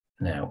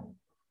now.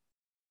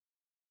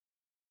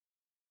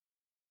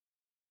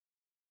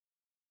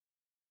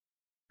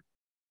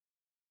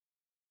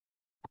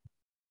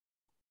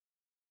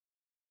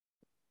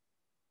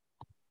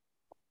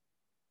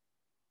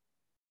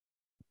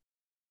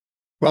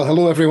 Well,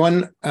 hello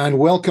everyone, and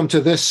welcome to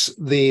this,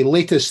 the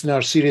latest in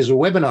our series of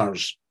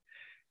webinars.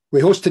 We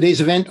host today's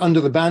event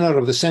under the banner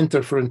of the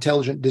Centre for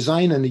Intelligent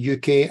Design in the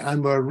UK,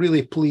 and we're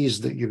really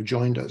pleased that you've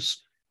joined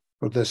us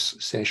for this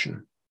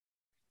session.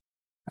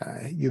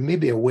 You may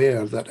be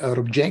aware that our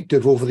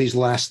objective over these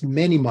last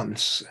many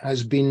months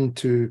has been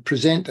to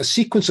present a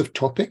sequence of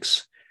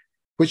topics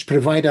which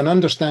provide an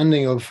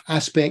understanding of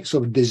aspects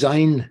of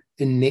design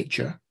in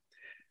nature.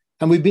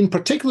 And we've been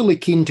particularly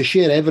keen to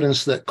share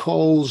evidence that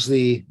calls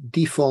the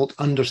default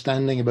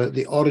understanding about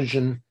the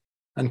origin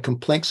and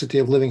complexity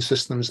of living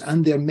systems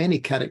and their many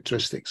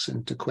characteristics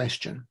into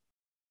question.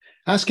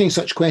 Asking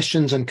such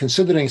questions and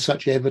considering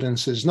such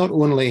evidence is not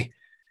only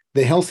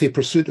the healthy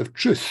pursuit of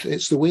truth,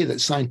 it's the way that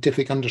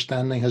scientific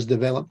understanding has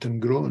developed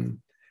and grown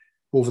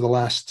over the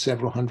last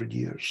several hundred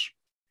years.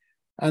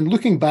 And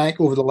looking back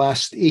over the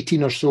last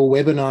 18 or so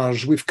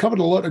webinars, we've covered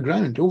a lot of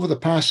ground. Over the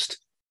past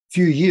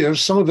few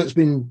years, some of it's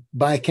been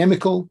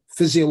biochemical,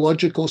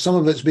 physiological, some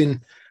of it's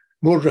been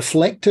more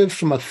reflective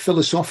from a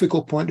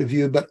philosophical point of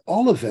view, but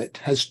all of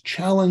it has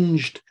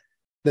challenged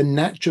the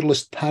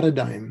naturalist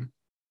paradigm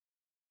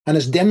and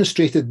has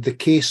demonstrated the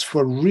case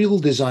for real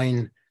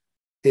design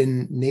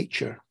in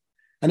nature.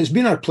 And it's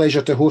been our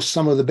pleasure to host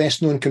some of the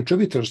best known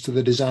contributors to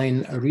the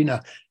design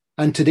arena,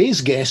 and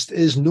today's guest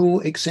is no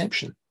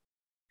exception.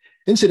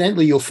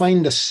 Incidentally, you'll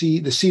find the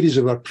series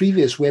of our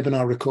previous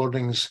webinar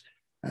recordings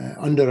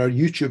under our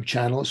YouTube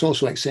channel. It's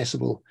also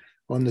accessible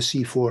on the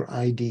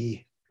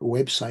C4ID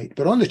website.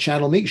 But on the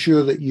channel, make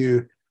sure that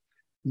you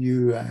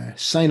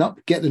sign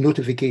up, get the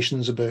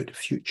notifications about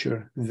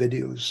future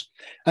videos.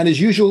 And as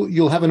usual,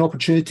 you'll have an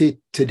opportunity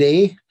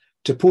today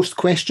to post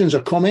questions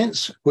or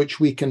comments, which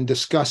we can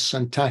discuss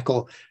and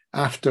tackle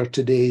after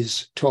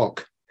today's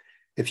talk.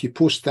 If you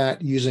post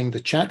that using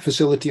the chat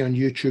facility on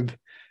YouTube,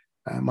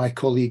 my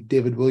colleague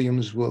David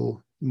Williams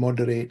will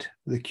moderate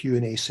the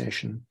Q&A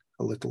session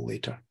a little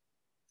later.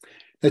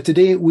 Now,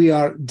 today we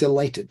are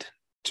delighted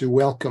to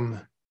welcome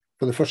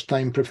for the first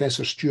time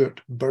Professor Stuart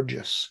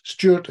Burgess.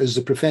 Stuart is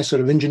the Professor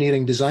of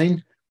Engineering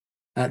Design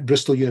at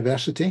Bristol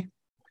University.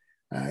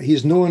 He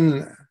is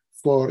known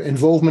for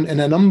involvement in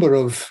a number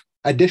of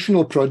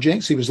additional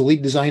projects. He was the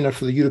lead designer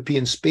for the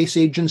European Space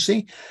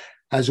Agency,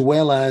 as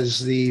well as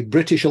the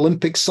British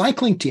Olympic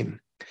cycling team.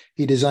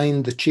 He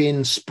designed the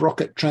chain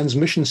sprocket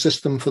transmission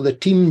system for the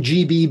Team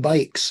GB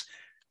bikes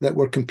that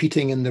were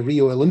competing in the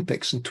Rio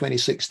Olympics in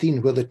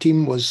 2016, where the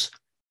team was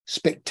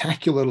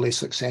spectacularly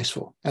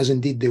successful, as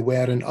indeed they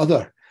were in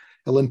other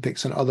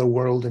Olympics and other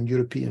world and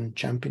European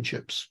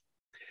championships.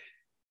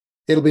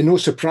 It'll be no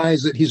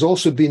surprise that he's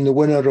also been the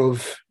winner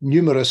of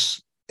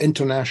numerous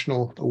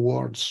international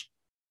awards.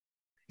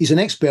 He's an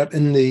expert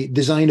in the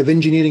design of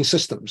engineering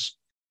systems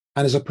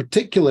and has a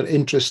particular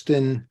interest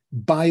in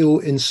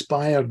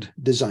bio-inspired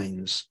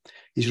designs.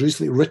 He's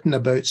recently written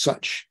about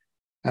such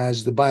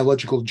as the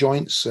biological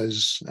joints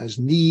as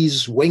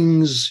knees,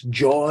 wings,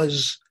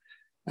 jaws,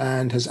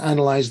 and has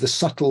analysed the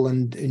subtle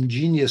and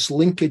ingenious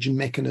linkage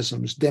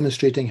mechanisms,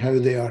 demonstrating how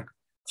they are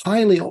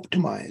highly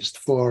optimised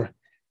for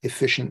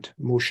efficient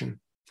motion.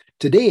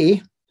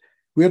 Today,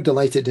 we're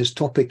delighted his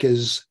topic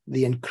is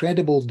the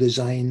incredible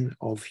design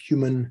of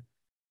human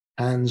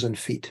hands and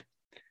feet.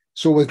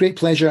 So with great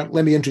pleasure,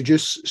 let me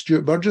introduce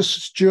Stuart Burgess.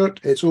 Stuart,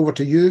 it's over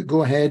to you.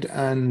 Go ahead,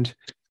 and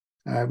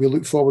we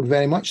look forward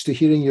very much to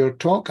hearing your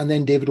talk, and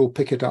then David will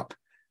pick it up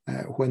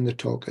when the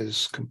talk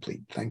is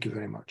complete. Thank you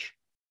very much.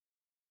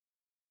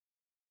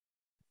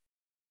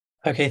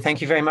 Okay, thank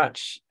you very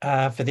much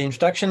for the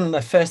introduction.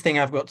 The first thing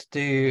I've got to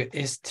do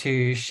is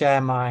to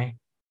share my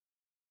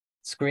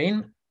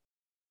screen.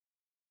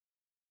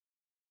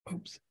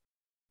 Oops.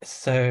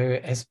 So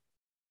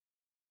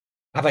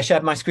have I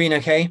shared my screen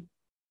okay?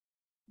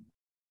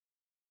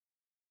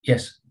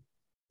 Yes.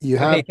 You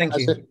have. Okay, thank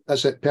you.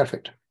 That's it.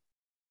 Perfect.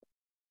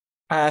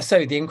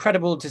 So the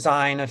incredible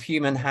design of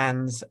human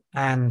hands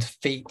and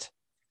feet.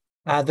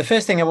 The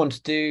first thing I want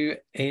to do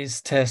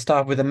is to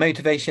start with a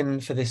motivation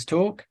for this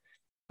talk.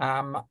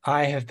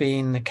 I have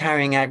been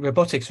carrying out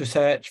robotics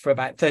research for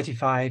about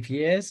 35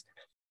 years.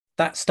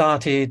 That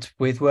started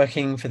with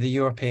working for the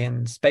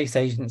European Space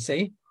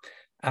Agency.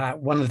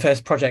 One of the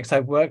first projects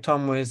I worked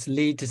on was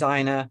lead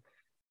designer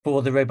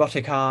for the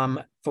robotic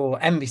arm for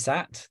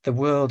ENVISAT, the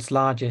world's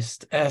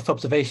largest Earth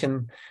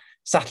observation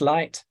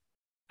satellite.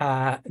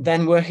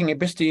 Then working at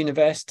Bristol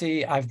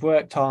University, I've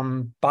worked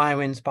on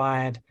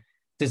bio-inspired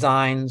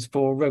designs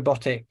for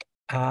robotic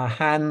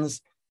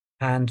hands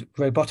and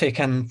robotic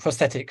and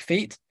prosthetic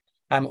feet.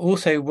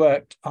 Also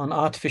worked on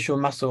artificial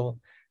muscle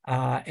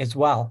as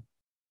well.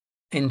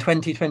 In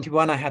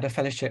 2021, I had a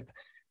fellowship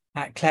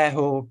at Clare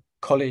Hall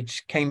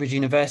College, Cambridge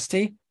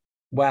University,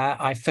 where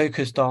I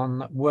focused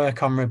on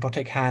work on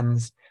robotic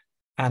hands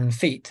and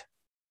feet.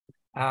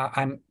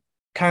 I'm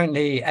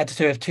currently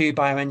editor of 2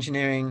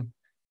 bioengineering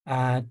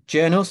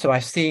journals. So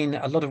I've seen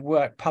a lot of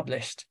work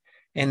published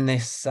in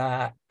this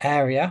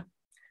area.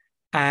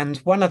 And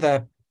one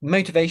other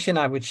motivation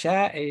I would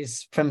share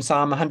is from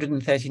Psalm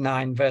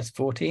 139, verse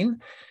 14,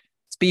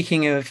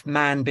 speaking of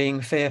man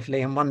being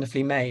fearfully and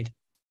wonderfully made.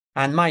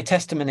 And my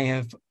testimony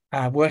of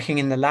working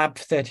in the lab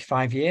for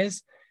 35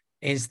 years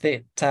is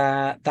that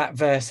that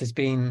verse has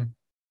been,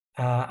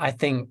 I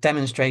think,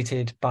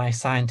 demonstrated by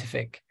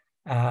scientific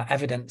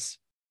evidence.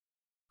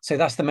 So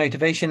that's the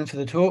motivation for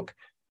the talk.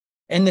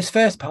 In this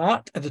first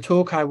part of the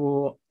talk, I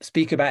will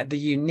speak about the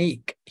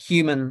unique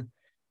human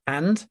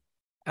hand,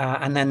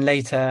 and then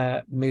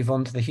later move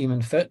on to the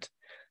human foot.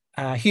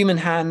 Human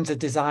hands are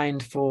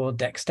designed for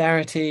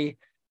dexterity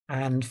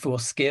and for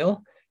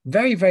skill,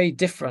 very, very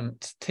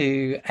different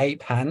to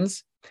ape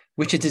hands,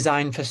 which are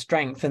designed for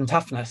strength and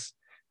toughness.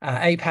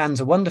 Ape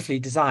hands are wonderfully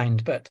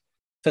designed, but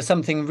for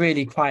something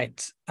really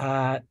quite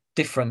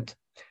different.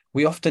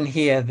 We often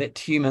hear that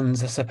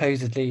humans are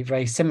supposedly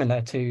very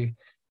similar to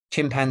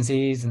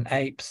chimpanzees and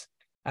apes,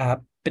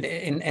 but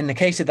in the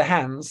case of the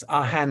hands,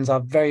 our hands are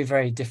very,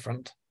 very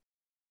different.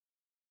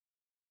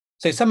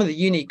 So some of the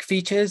unique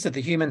features of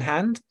the human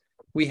hand: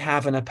 we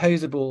have an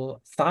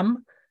opposable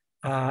thumb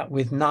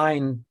with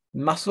 9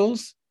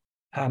 muscles.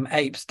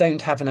 Apes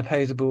don't have an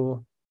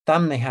opposable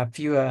thumb, they have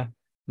fewer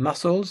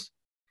muscles.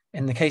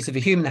 In the case of a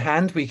human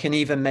hand, we can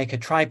even make a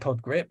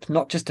tripod grip,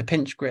 not just a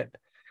pinch grip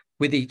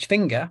with each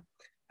finger,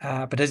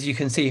 but as you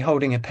can see,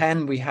 holding a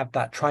pen, we have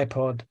that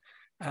tripod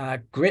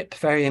grip,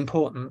 very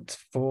important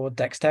for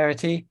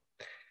dexterity.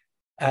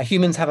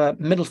 Humans have a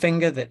middle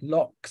finger that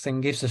locks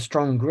and gives a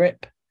strong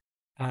grip.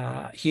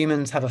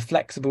 Humans have a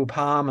flexible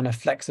palm and a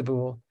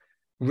flexible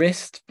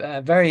wrist,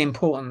 very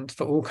important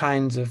for all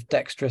kinds of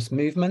dexterous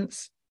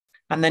movements.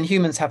 And then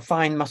humans have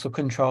fine muscle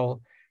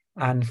control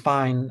and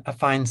a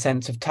fine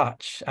sense of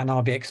touch. And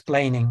I'll be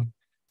explaining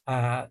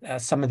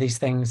some of these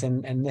things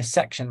in this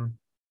section.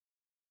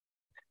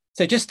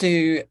 So just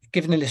to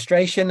give an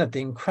illustration of the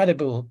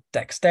incredible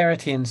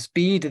dexterity and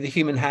speed of the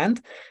human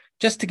hand,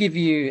 just to give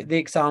you the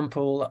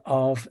example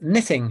of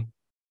knitting.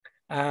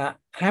 How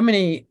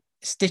many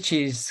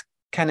stitches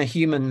can a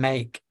human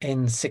make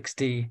in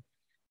 60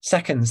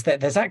 seconds?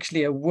 There's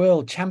actually a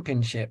world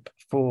championship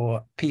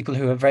for people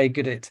who are very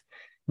good at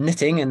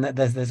knitting, and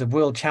there's a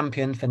world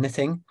champion for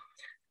knitting.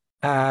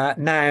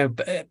 Now,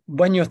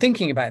 when you're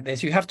thinking about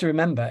this, you have to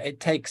remember it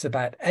takes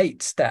about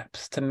 8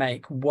 steps to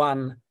make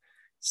 1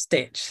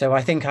 stitch. So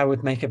I think I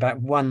would make about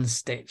 1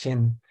 stitch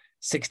in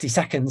 60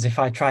 seconds if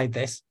I tried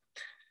this.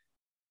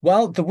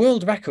 Well, the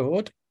world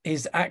record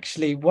is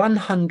actually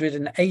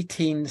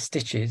 118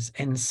 stitches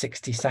in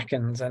 60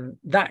 seconds. And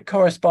that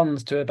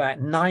corresponds to about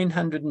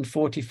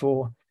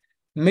 944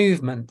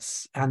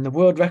 movements. And the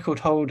world record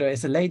holder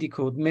is a lady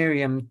called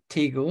Miriam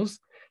Teagles.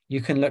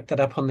 You can look that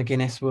up on the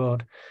Guinness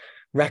World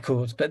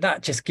Records. But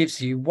that just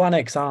gives you one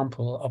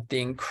example of the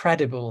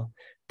incredible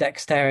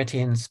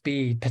dexterity and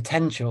speed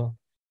potential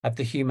of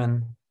the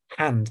human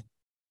hand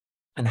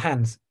and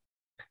hands.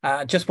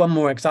 Just one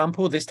more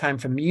example, this time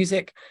from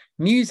music.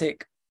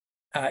 Music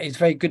is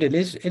very good at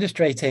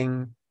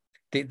illustrating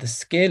the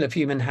skill of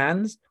human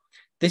hands.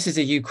 This is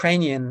a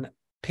Ukrainian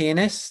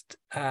pianist,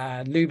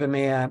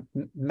 Lubomir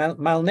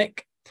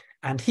Melnik,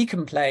 and he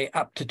can play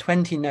up to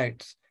 20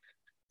 notes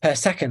per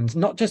second,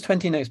 not just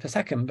 20 notes per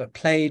second, but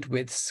played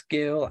with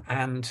skill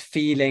and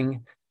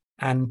feeling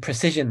and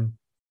precision.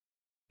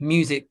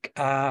 Music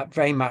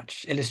very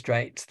much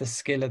illustrates the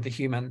skill of the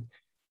human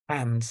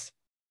hands.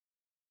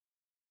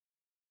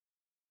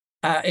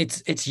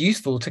 It's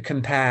useful to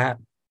compare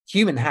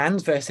human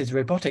hands versus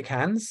robotic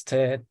hands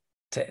to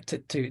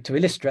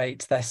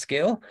illustrate their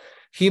skill.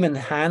 Human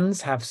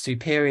hands have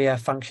superior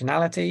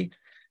functionality,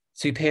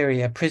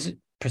 superior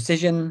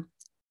precision,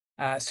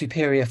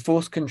 superior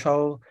force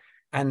control,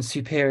 and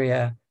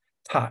superior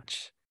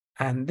touch.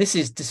 And this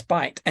is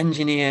despite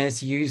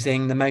engineers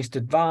using the most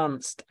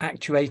advanced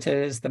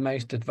actuators, the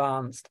most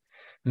advanced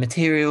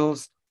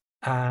materials,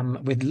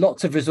 with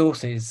lots of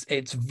resources.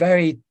 It's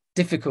very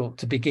difficult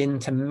to begin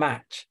to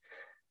match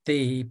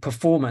the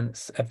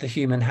performance of the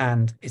human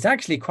hand. It's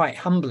actually quite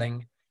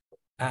humbling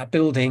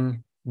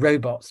building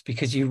robots,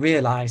 because you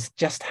realize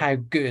just how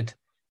good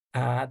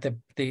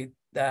the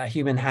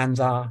human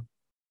hands are.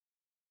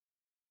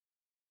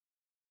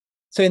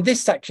 So in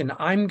this section,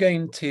 I'm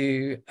going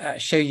to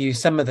show you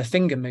some of the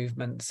finger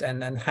movements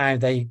and how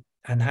they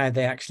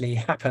actually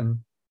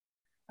happen.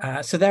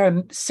 So there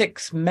are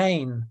 6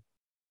 main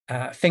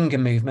finger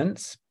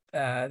movements.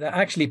 They're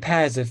actually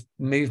pairs of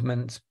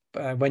movements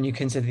when you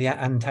consider the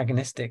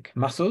antagonistic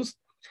muscles.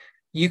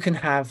 You can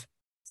have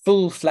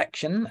full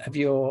flexion of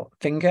your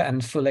finger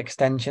and full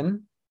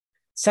extension.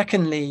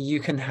 Secondly, you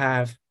can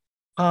have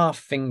half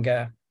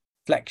finger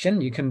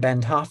flexion. You can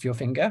bend half your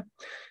finger.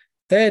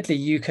 Thirdly,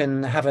 you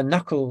can have a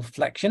knuckle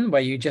flexion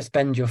where you just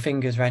bend your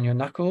fingers around your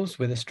knuckles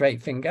with a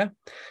straight finger.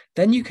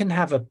 Then you can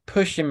have a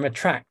push and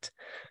retract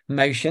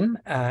motion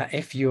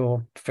if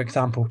you're, for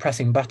example,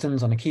 pressing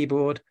buttons on a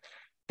keyboard.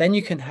 Then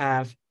you can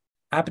have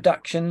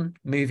abduction,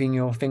 moving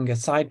your finger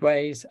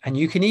sideways, and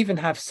you can even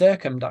have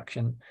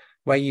circumduction,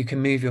 where you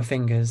can move your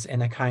fingers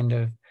in a kind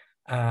of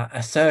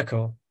a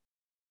circle.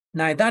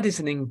 Now, that is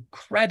an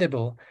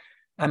incredible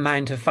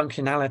amount of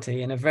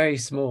functionality in a very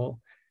small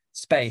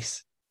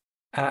space.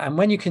 And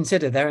when you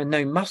consider there are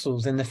no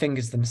muscles in the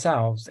fingers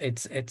themselves,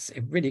 it's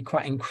really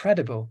quite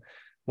incredible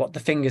what the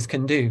fingers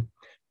can do.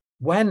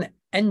 When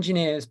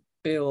engineers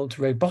build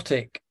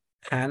robotic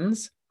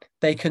hands,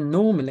 they can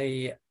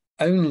normally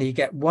only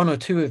get one or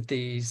two of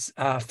these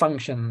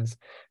functions.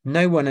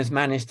 No one has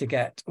managed to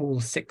get all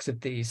 6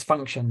 of these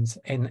functions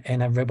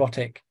in a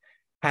robotic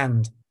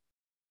hand.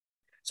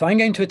 So I'm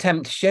going to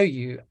attempt to show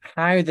you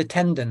how the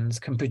tendons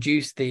can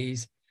produce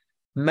these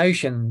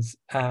motions.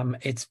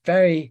 It's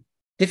very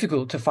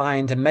difficult to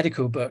find a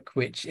medical book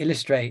which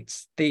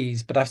illustrates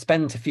these, but I've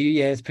spent a few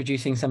years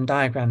producing some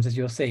diagrams, as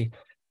you'll see.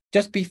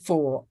 Just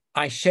before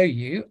I show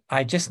you,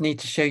 I just need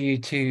to show you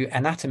 2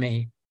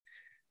 anatomy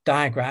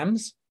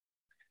diagrams.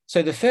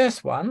 So the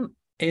first one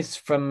is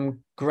from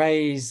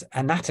Gray's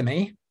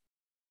Anatomy,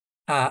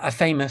 a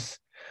famous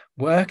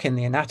work in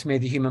the anatomy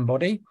of the human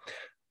body.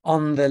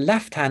 On the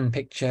left-hand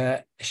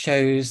picture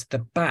shows the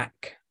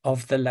back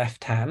of the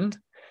left hand,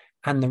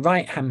 and the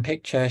right-hand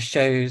picture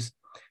shows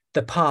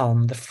the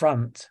palm, the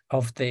front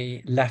of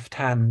the left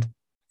hand.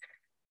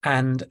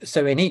 And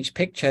so in each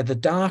picture, the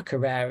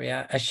darker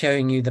area are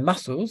showing you the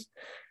muscles,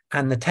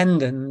 and the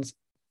tendons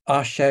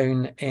are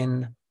shown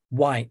in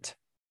white.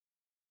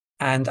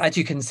 And as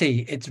you can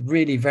see, it's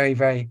really very,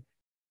 very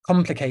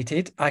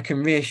complicated. I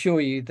can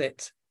reassure you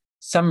that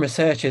some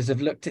researchers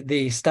have looked at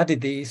these,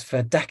 studied these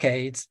for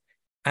decades,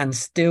 and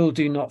still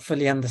do not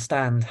fully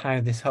understand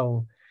how this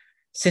whole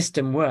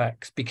system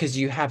works, because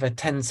you have a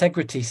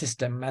tensegrity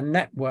system, a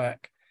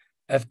network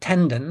of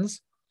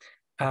tendons.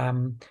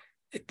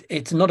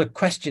 It's not a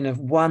question of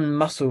one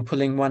muscle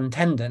pulling one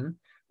tendon.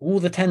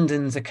 All the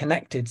tendons are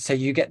connected, so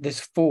you get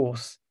this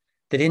force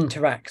that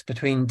interacts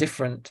between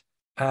different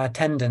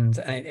tendons,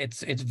 and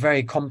it's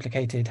very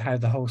complicated how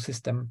the whole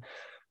system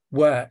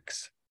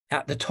works.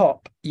 At the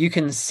top, you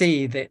can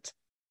see that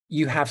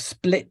you have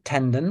split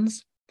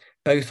tendons,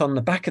 both on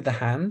the back of the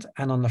hand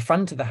and on the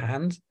front of the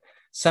hand.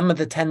 Some of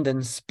the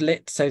tendons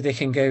split so they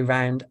can go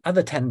around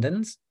other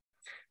tendons.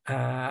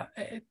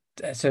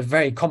 It's a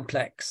very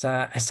complex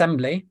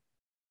assembly.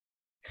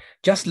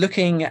 Just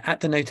looking at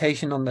the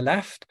notation on the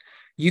left,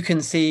 you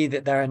can see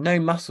that there are no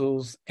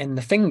muscles in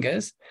the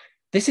fingers.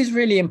 This is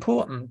really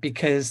important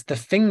because the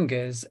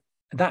fingers,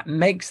 that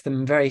makes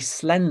them very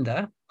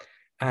slender,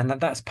 and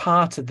that's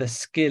part of the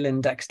skill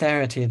and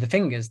dexterity of the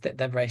fingers, that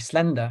they're very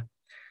slender.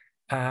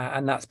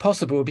 And that's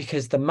possible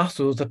because the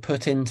muscles are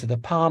put into the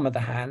palm of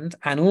the hand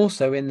and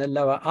also in the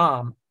lower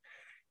arm.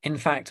 In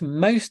fact,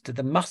 most of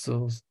the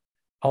muscles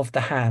of the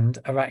hand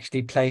are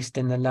actually placed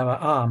in the lower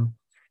arm.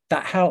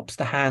 That helps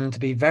the hand to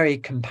be very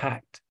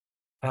compact.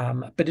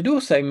 But it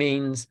also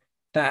means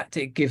that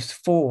it gives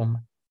form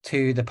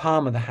to the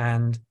palm of the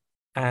hand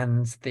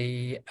and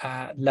the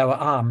lower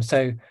arm.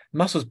 So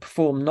muscles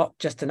perform not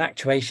just an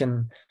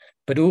actuation,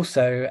 but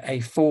also a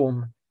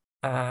form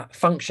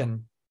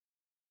function.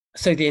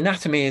 So the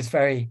anatomy is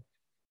very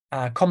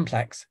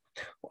complex.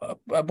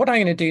 What I'm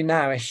going to do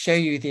now is show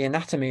you the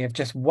anatomy of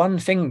just one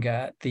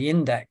finger, the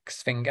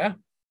index finger.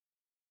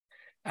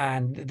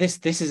 And this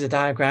is a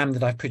diagram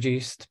that I've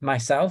produced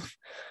myself.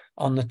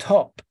 On the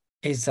top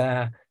is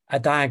a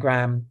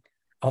diagram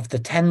of the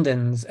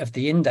tendons of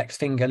the index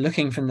finger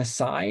looking from the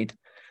side.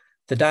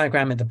 The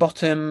diagram at the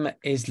bottom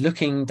is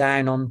looking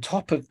down on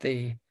top of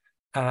the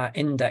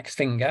index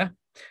finger.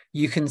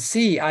 You can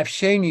see I've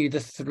shown you the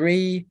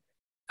 3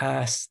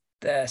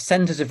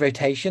 centers of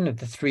rotation of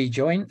the 3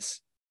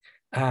 joints.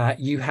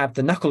 You have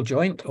the knuckle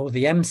joint, or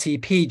the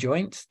MCP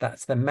joint,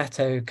 that's the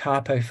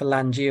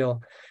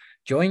metacarpophalangeal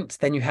joint.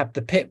 Then you have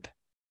the PIP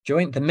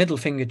joint, the middle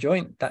finger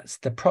joint, that's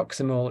the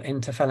proximal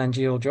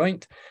interphalangeal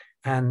joint.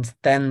 And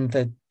then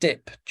the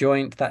dip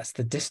joint, that's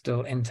the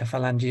distal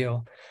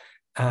interphalangeal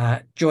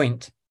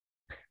joint.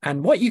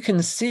 And what you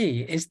can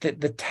see is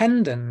that the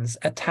tendons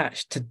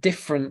attach to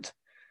different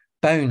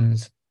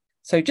bones.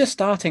 So just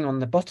starting on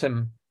the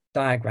bottom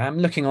diagram,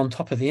 looking on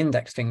top of the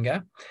index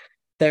finger,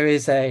 there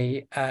is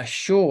a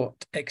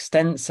short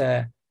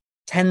extensor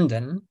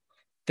tendon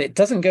that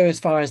doesn't go as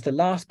far as the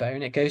last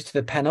bone. It goes to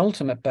the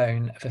penultimate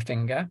bone of a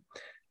finger.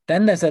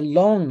 Then there's a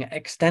long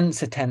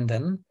extensor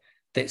tendon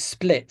that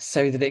splits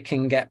so that it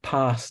can get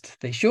past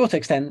the short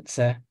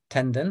extensor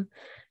tendon,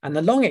 and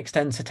the long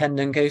extensor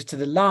tendon goes to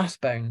the last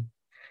bone.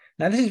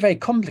 Now, this is very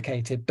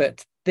complicated,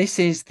 but this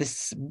is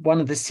one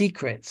of the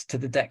secrets to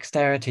the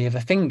dexterity of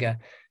a finger,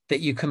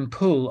 that you can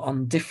pull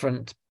on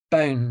different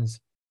bones.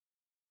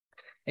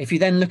 If you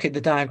then look at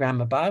the diagram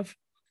above,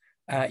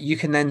 you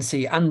can then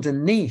see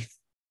underneath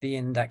the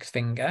index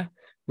finger,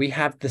 we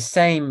have the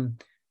same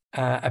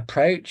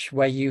approach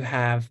where you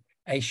have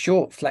a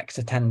short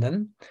flexor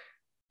tendon,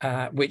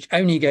 which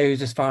only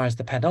goes as far as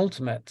the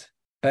penultimate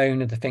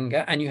bone of the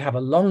finger, and you have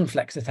a long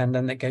flexor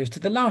tendon that goes to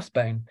the last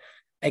bone.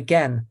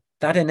 Again,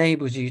 that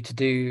enables you to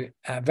do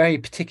very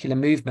particular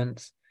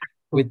movements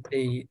with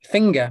the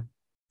finger.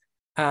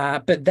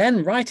 But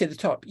then right at the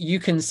top, you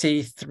can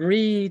see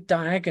 3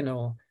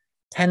 diagonal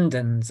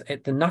tendons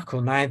at the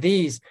knuckle. Now,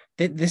 this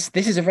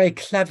is a very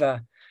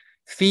clever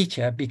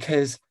feature,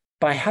 because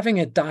by having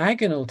a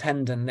diagonal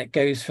tendon that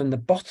goes from the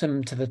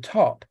bottom to the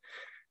top,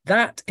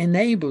 that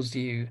enables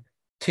you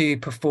to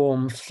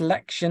perform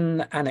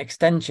flexion and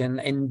extension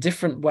in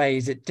different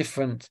ways at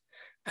different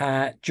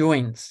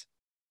joints.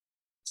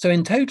 So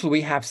in total,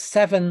 we have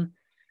 7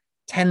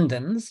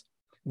 tendons,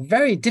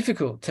 very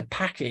difficult to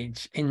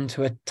package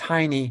into a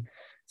tiny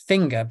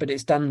finger, but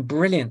it's done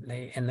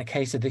brilliantly in the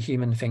case of the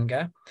human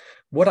finger.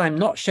 What I'm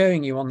not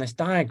showing you on this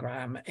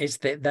diagram is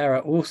that there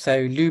are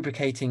also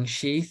lubricating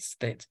sheaths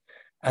that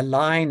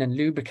align and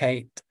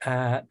lubricate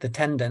the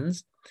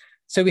tendons.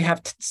 So we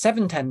have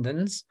 7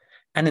 tendons,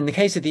 and in the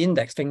case of the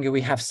index finger,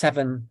 we have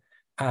 7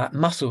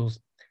 muscles.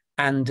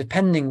 And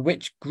depending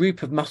which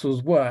group of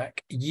muscles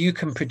work, you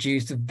can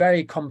produce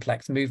very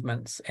complex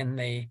movements in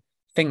the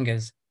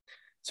fingers.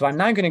 So I'm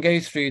now going to go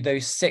through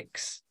those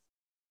 6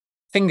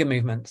 finger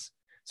movements.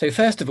 So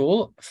first of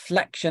all,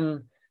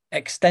 flexion,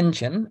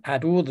 extension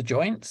at all the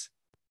joints.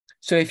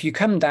 So if you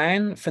come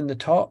down from the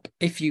top,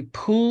 if you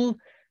pull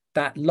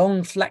that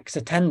long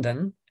flexor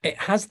tendon, it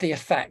has the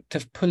effect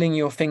of pulling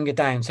your finger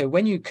down. So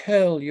when you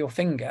curl your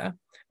finger,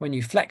 when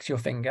you flex your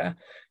finger,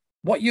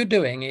 what you're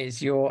doing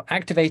is you're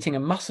activating a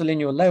muscle in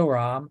your lower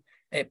arm.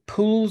 It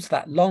pulls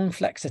that long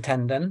flexor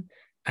tendon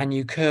and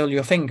you curl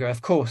your finger.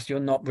 Of course, you're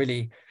not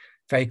really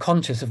very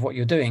conscious of what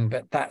you're doing,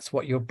 but that's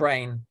what your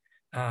brain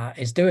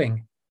is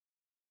doing.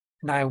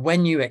 Now,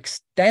 when you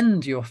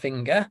extend your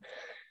finger,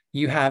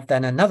 you have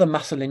then another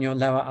muscle in your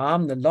lower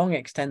arm, the long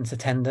extensor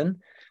tendon.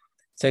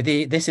 So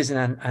this is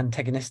an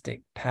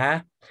antagonistic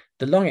pair.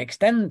 The long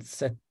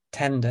extensor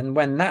tendon,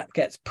 when that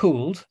gets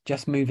pulled,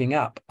 just moving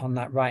up on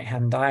that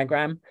right-hand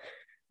diagram,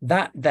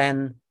 that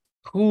then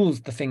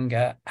pulls the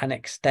finger and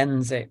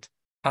extends it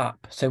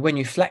up. So when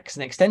you flex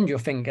and extend your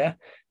finger,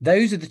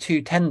 those are the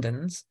 2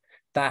 tendons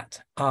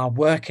that are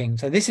working.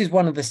 So this is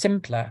one of the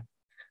simpler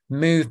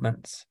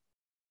movements.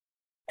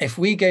 If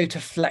we go to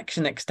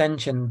flexion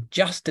extension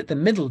just at the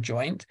middle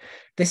joint,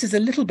 this is a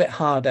little bit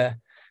harder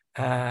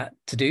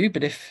to do,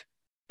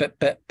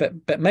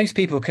 but most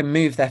people can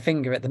move their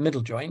finger at the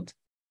middle joint.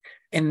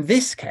 In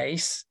this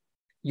case,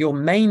 you're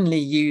mainly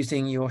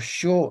using your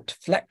short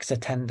flexor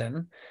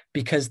tendon,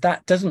 because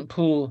that doesn't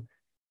pull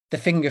the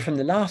finger from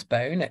the last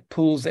bone, it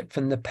pulls it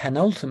from the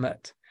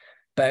penultimate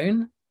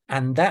bone,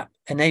 and that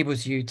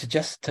enables you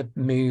to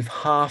move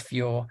half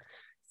your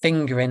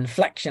finger in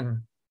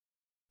flexion.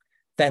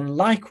 Then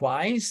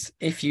likewise,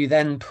 if you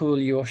then pull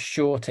your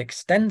short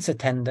extensor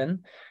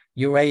tendon,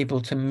 you're able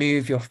to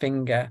move your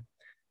finger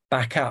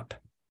back up.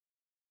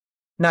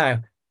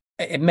 Now,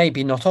 it may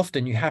be not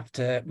often you have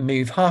to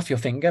move half your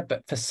finger,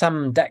 but for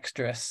some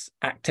dexterous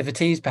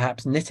activities,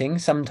 perhaps knitting,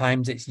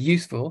 sometimes it's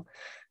useful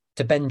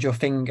to bend your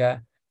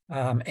finger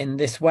in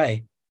this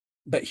way.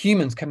 But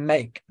humans can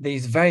make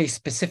these very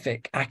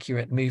specific,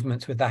 accurate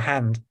movements with their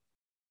hand.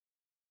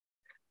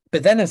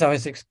 But then, as I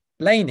was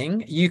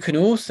explaining, you can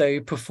also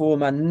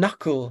perform a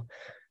knuckle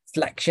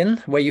flexion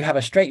where you have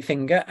a straight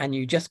finger and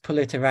you just pull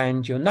it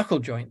around your knuckle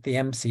joint, the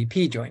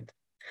MCP joint.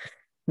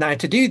 Now,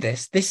 to do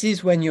this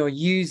is when you're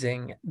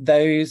using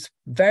those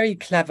very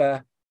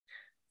clever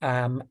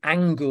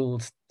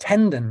angled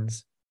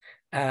tendons.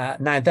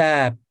 Now,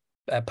 they're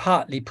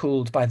partly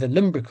pulled by the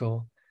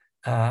lumbrical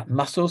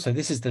muscle. So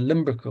this is the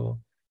lumbrical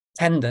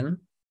tendon.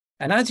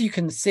 And as you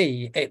can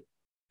see,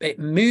 it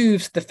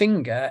moves the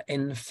finger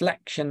in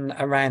flexion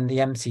around the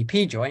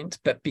MCP joint,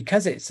 but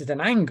because it's at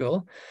an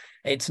angle,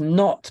 it's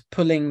not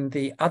pulling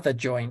the other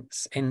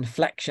joints in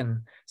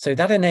flexion. So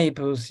that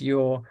enables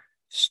your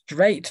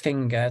straight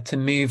finger to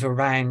move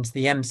around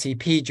the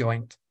MCP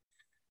joint.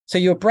 So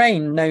your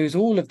brain knows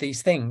all of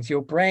these things.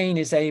 Your brain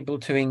is able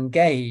to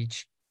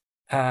engage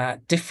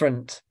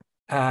different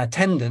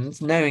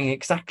tendons, knowing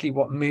exactly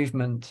what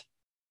movement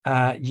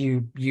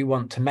you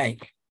want to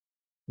make.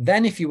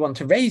 Then if you want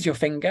to raise your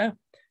finger,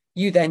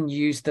 you then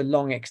use the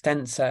long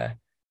extensor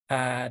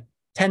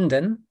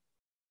tendon,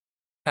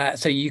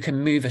 so you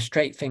can move a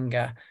straight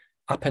finger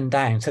up and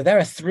down. So there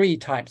are 3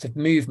 types of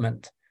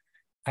movement,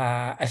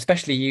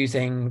 especially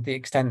using the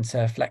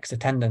extensor flexor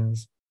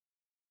tendons.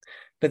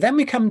 But then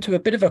we come to a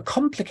bit of a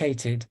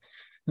complicated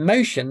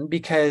motion,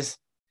 because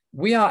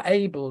we are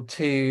able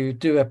to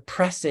do a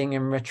pressing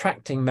and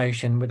retracting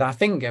motion with our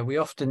finger. We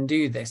often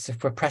do this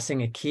if we're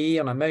pressing a key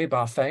on a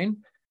mobile phone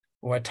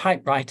or a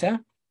typewriter.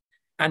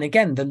 And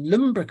again, the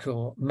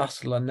lumbrical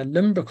muscle and the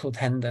lumbrical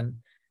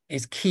tendon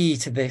is key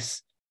to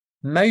this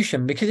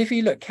motion, because if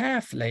you look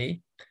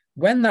carefully,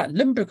 when that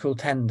lumbrical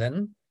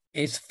tendon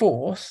is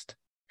forced,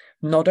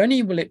 not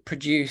only will it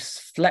produce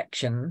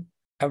flexion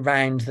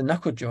around the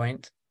knuckle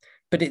joint,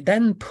 but it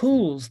then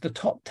pulls the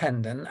top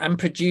tendon and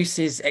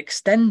produces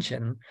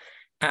extension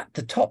at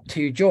the top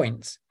 2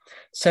 joints.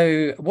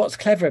 So what's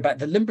clever about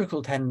the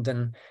lumbrical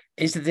tendon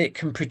is that it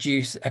can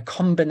produce a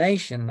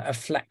combination of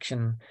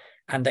flexion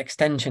and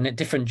extension at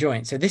different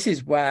joints. So this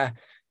is where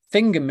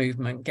finger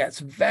movement gets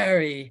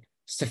very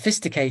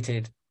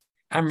sophisticated.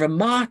 And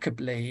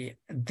remarkably,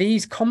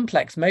 these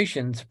complex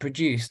motions are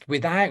produced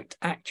without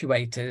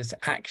actuators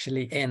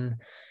actually in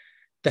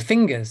the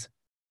fingers.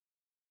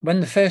 When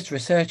the first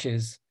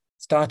researchers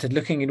started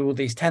looking at all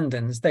these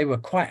tendons, they were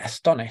quite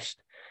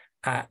astonished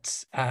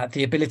at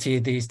the ability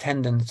of these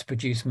tendons to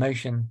produce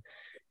motion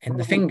in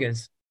the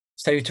fingers.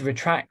 So to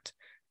retract,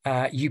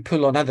 you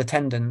pull on other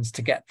tendons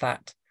to get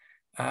that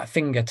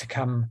finger to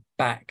come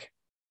back.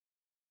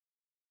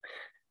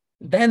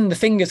 Then the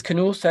fingers can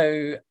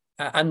also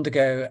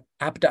undergo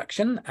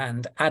abduction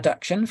and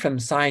adduction from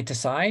side to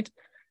side.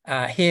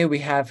 Here we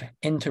have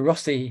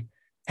interossi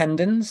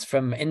tendons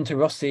from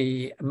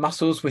interossi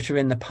muscles, which are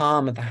in the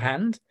palm of the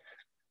hand.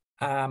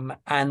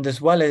 And as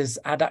well as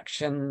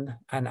adduction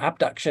and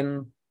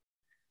abduction,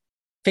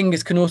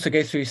 fingers can also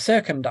go through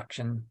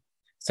circumduction.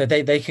 So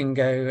they can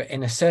go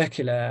in a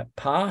circular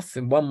path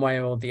in one way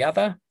or the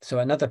other. So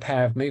another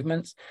pair of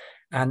movements,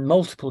 and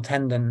multiple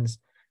tendons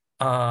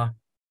are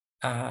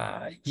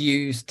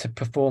used to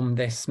perform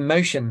this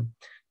motion.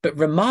 But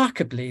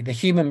remarkably, the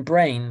human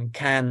brain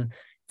can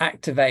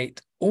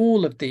activate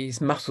all of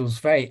these muscles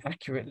very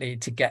accurately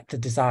to get the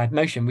desired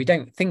motion. We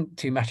don't think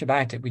too much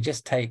about it. We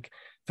just take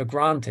for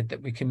granted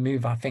that we can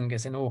move our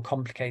fingers in all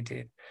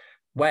complicated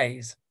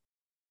ways.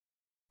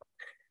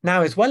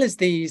 Now, as well as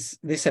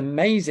this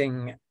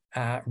amazing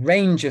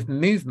range of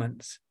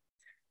movements,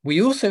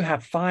 we also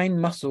have fine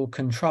muscle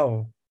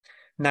control.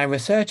 Now,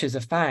 researchers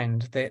have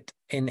found that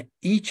in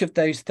each of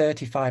those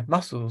 35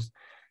 muscles,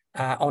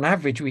 on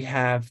average, we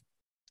have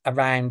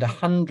around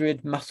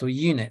 100 muscle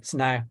units.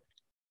 Now,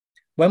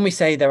 when we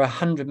say there are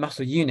 100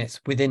 muscle units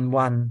within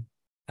one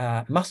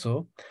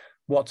muscle,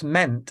 what's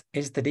meant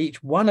is that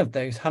each one of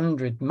those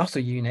 100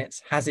 muscle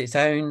units has its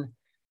own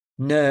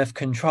nerve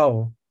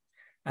control.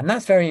 And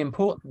that's very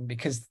important,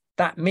 because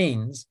that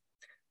means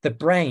the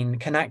brain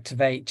can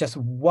activate just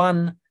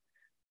one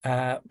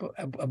out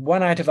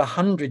of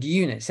 100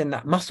 units in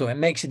that muscle. It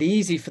makes it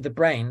easy for the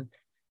brain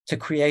to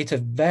create a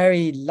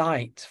very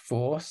light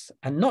force,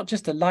 and not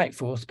just a light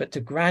force, but to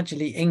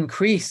gradually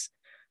increase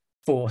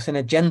force in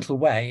a gentle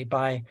way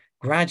by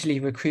gradually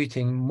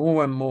recruiting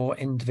more and more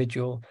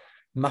individual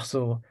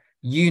muscle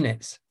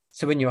units.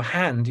 So in your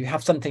hand, you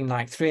have something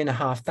like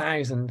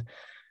 3,500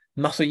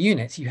 muscle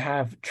units. You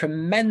have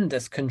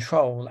tremendous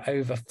control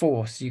over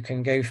force. You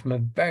can go from a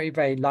very,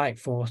 very light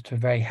force to a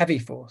very heavy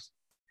force.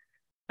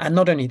 And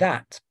not only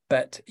that,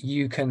 but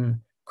you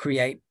can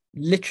create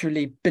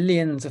literally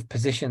billions of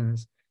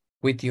positions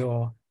with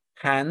your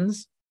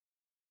hands.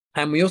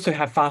 And we also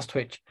have fast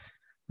twitch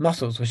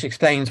muscles, which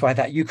explains why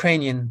that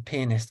Ukrainian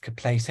pianist could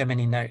play so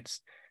many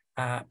notes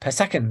per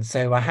second.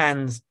 So our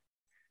hands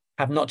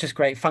have not just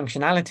great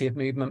functionality of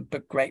movement,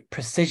 but great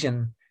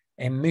precision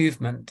in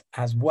movement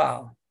as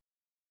well.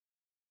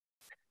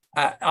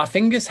 Our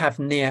fingers have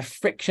near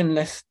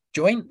frictionless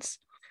joints,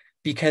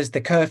 because the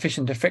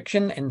coefficient of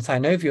friction in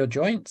synovial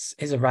joints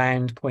is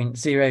around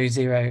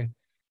 0.002,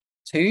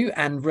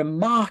 and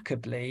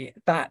remarkably,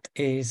 that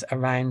is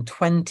around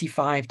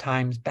 25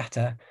 times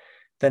better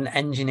than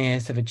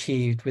engineers have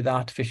achieved with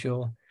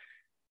artificial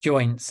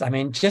joints. I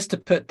mean, just to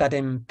put that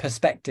in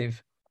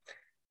perspective,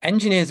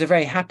 engineers are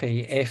very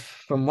happy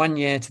if from one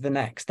year to the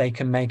next they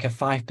can make a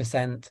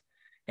 5%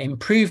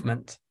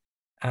 improvement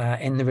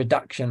in the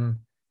reduction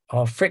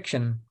of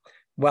friction.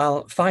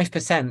 Well,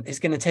 5% is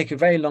going to take a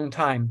very long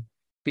time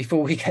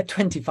before we get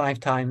 25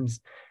 times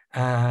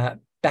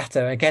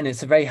better. Again,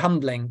 it's very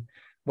humbling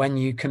when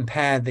you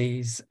compare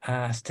these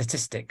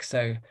statistics.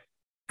 So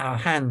our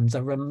hands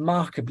are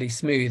remarkably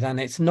smooth, and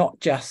it's not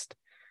just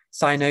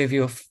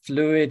synovial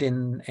fluid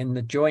in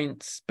the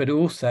joints, but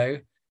also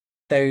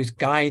those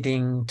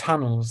guiding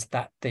tunnels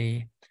that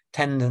the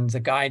tendons are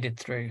guided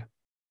through.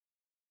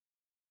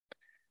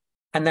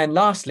 And then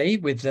lastly,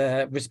 with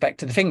respect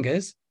to the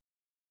fingers,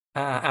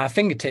 our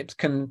fingertips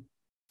can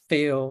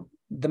feel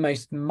the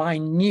most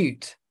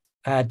minute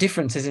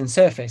differences in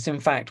surface. In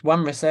fact,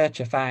 one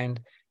researcher found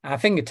our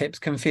fingertips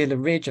can feel a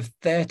ridge of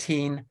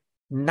 13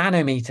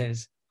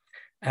 nanometers.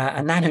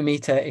 A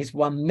nanometer is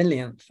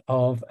 1/1,000,000th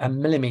of a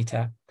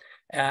millimeter.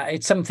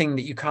 It's something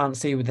that you can't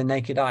see with the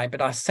naked eye,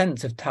 but our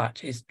sense of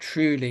touch is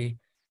truly,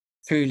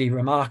 truly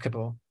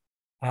remarkable.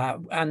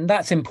 And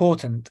that's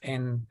important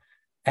in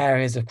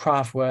areas of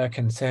craft work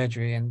and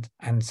surgery and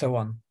so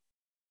on.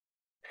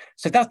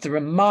 So that's the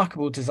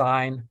remarkable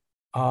design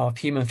of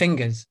human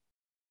fingers.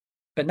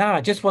 But now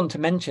I just want to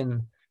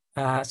mention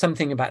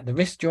something about the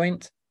wrist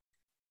joint.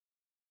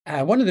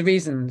 One of the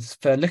reasons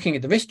for looking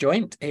at the wrist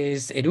joint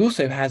is it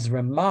also has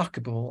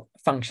remarkable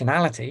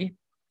functionality,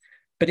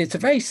 but it's a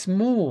very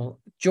small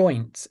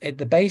joint at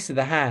the base of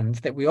the hand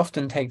that we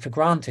often take for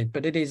granted,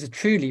 but it is a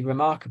truly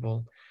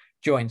remarkable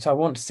joint. So I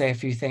want to say a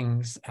few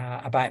things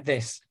about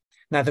this.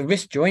 Now, the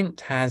wrist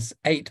joint has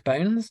 8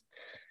 bones.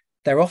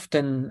 They're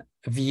often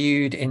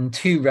viewed in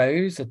 2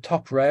 rows, a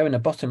top row and a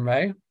bottom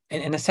row,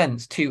 in a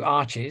sense, 2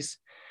 arches.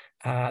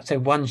 So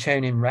one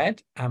shown in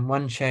red and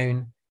one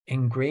shown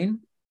in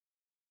green.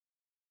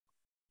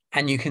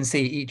 And you can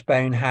see each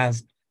bone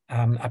has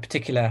a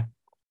particular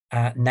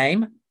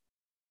name.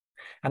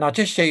 And I'll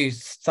just show you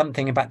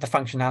something about the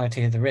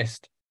functionality of the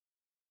wrist.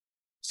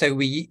 So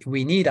we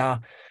need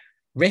our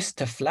wrist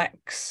to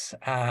flex,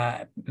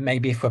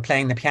 maybe if we're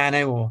playing the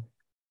piano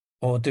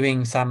or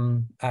doing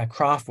some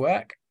craft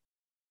work.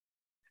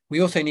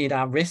 We also need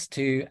our wrist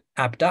to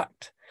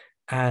abduct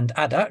and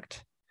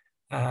adduct.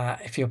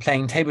 If you're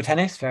playing table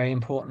tennis, very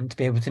important to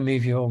be able to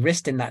move your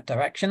wrist in that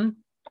direction.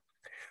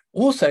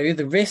 Also,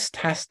 the wrist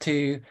has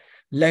to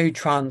load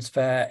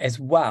transfer as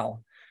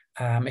well.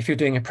 If you're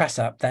doing a press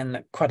up,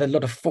 then quite a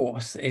lot of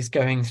force is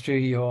going through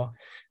your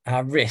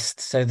wrist.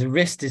 So the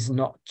wrist is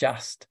not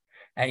just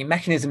a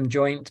mechanism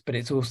joint, but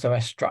it's also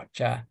a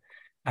structure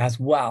as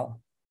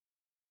well.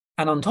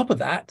 And on top of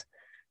that,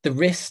 the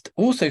wrist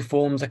also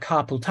forms a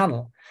carpal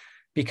tunnel,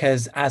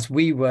 because as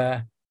we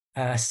were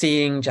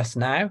seeing just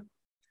now,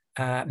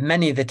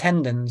 many of the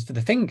tendons for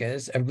the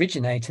fingers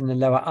originate in the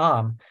lower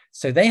arm.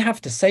 So they have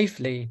to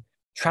safely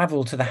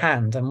travel to the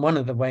hand. And one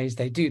of the ways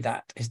they do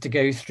that is to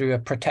go through a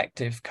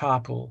protective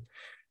carpal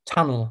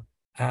tunnel,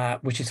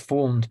 which is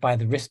formed by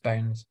the wrist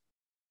bones.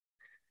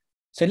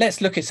 So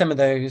let's look at some of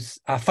those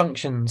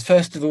functions.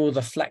 First of all,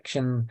 the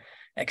flexion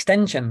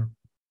extension.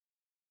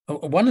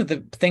 One of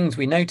the things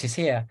we notice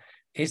here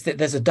is that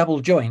there's a double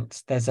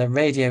joint. There's a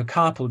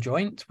radiocarpal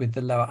joint with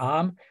the lower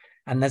arm,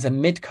 and there's a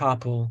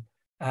midcarpal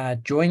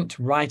joint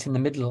right in the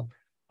middle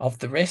of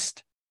the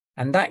wrist.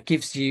 And that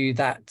gives you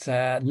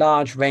that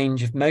large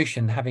range of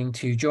motion, having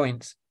two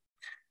joints.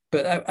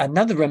 But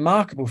another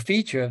remarkable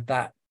feature of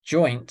that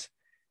joint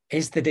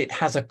is that it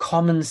has a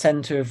common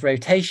center of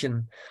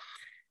rotation.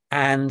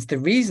 And the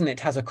reason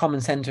it has a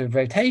common center of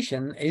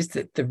rotation is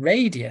that the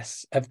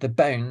radius of the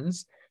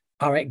bones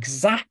are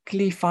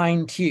exactly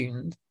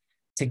fine-tuned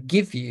to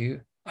give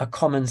you a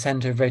common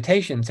center of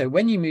rotation. So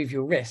when you move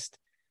your wrist,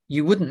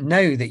 you wouldn't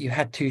know that you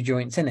had two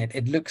joints in it.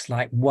 It looks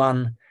like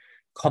one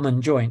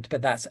common joint,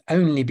 but that's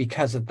only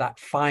because of that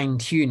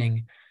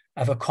fine-tuning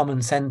of a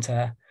common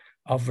center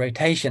of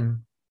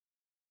rotation.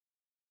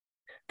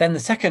 Then the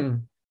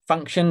second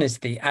function is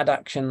the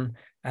adduction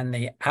and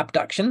the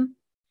abduction.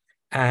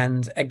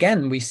 And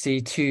again, we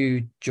see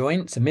two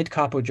joints, a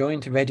midcarpal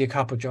joint, a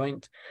radiocarpal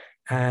joint.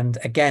 And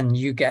again,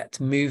 you get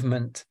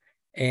movement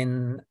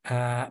in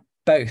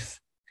both.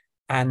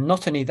 And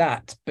not only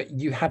that, but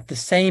you have the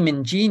same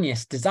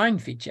ingenious design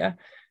feature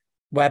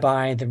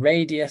whereby the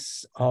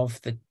radius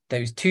of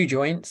those two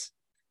joints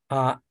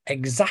are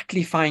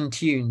exactly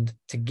fine-tuned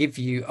to give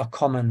you a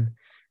common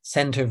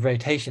center of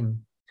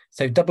rotation.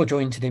 So double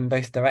jointed in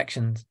both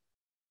directions.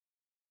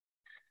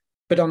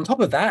 But on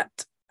top of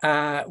that,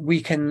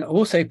 we can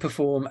also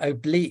perform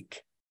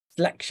oblique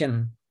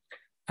flexion.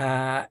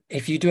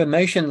 If you do a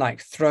motion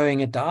like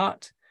throwing a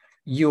dart,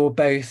 you're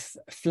both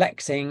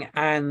flexing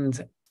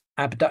and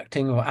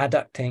abducting or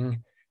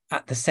adducting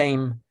at the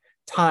same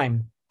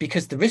time,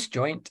 because the wrist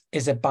joint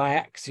is a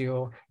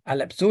biaxial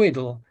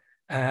ellipsoidal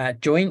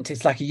joint.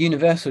 It's like a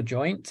universal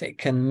joint. It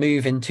can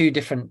move in two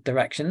different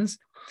directions.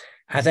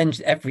 As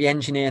every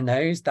engineer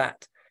knows,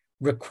 that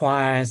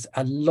requires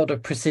a lot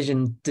of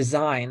precision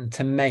design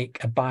to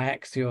make a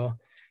biaxial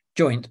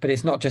joint, but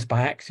it's not just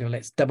biaxial,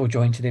 it's double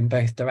jointed in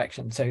both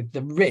directions. So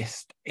the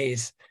wrist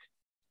is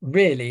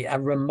really a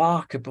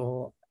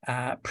remarkable,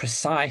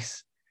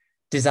 precise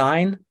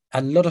design,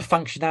 a lot of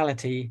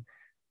functionality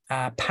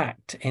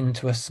packed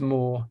into a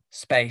small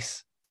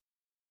space.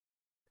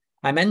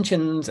 I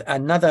mentioned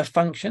another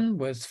function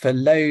was for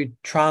load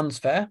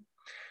transfer.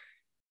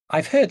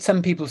 I've heard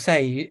some people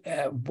say,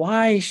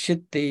 why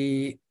should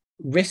the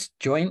wrist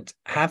joint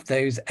have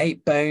those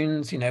 8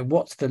 bones? You know,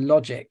 what's the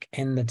logic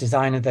in the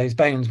design of those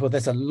bones? Well,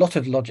 there's a lot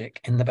of logic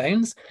in the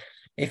bones.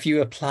 If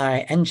you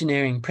apply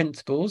engineering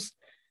principles,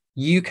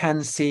 you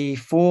can see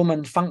form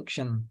and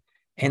function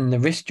in the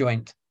wrist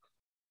joint.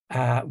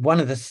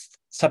 One of the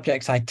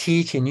subjects I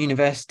teach in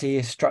university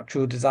is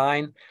structural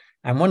design.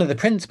 And one of the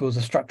principles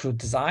of structural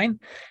design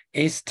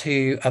is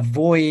to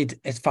avoid,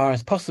 as far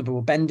as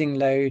possible, bending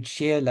loads,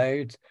 shear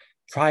loads,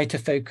 try to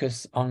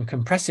focus on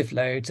compressive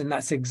loads. And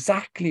that's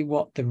exactly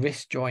what the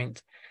wrist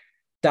joint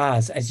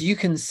does. As you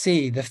can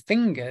see, the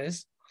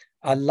fingers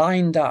are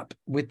lined up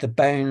with the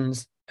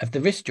bones of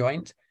the wrist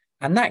joint,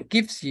 and that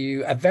gives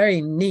you a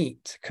very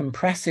neat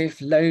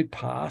compressive load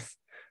path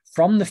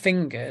from the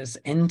fingers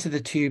into the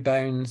 2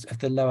 bones of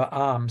the lower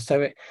arm.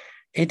 So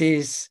it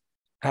is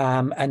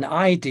an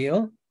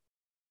ideal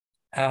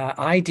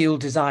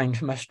design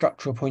from a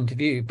structural point of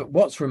view. But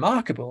what's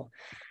remarkable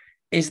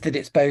is that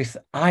it's both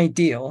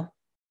ideal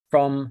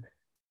from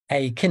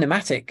a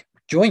kinematic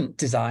joint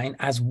design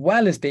as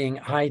well as being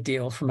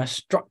ideal from a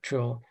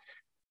structural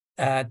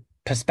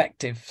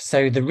perspective.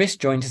 So the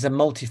wrist joint is a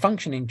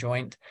multifunctioning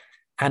joint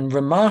and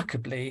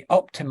remarkably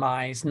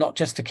optimized, not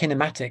just for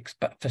kinematics,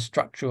 but for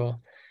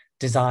structural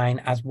design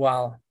as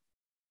well.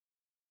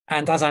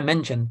 And as I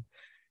mentioned,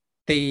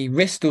 the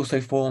wrist also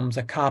forms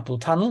a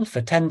carpal tunnel for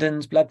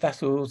tendons, blood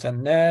vessels,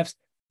 and nerves.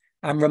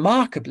 And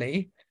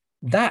remarkably,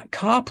 that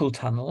carpal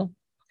tunnel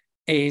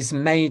is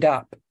made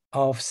up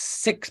of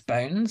 6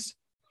 bones,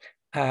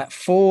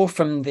 4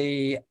 from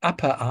the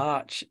upper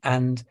arch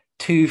and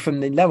 2 from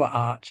the lower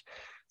arch.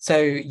 So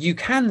you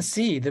can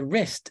see the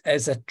wrist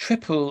as a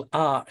triple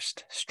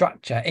arched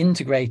structure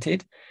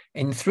integrated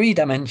in 3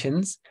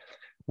 dimensions,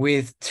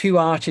 with 2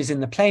 arches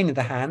in the plane of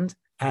the hand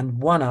and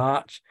 1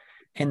 arch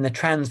in the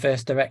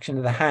transverse direction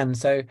of the hand.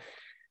 So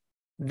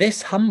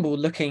this humble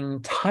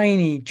looking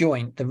tiny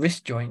joint, the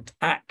wrist joint,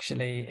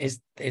 actually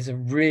is a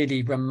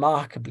really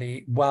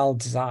remarkably well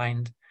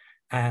designed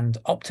and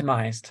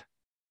optimized.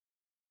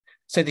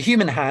 So the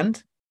human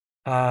hand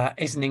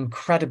is an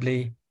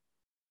incredibly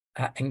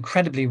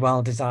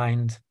well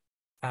designed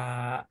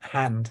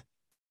hand.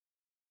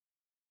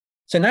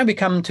 So now we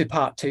come to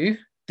part 2,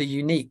 the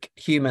unique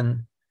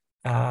human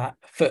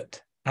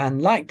foot.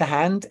 And like the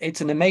hand,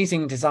 it's an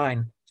amazing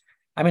design.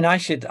 I mean,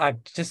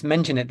 I've just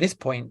mentioned at this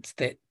point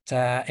that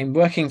in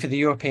working for the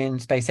European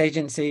Space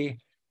Agency,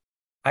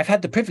 I've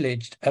had the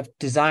privilege of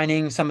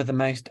designing some of the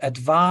most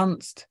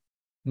advanced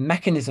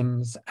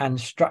mechanisms and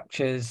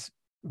structures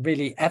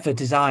really ever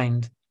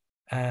designed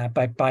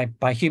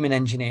by human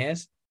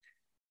engineers.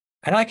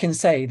 And I can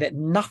say that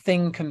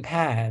nothing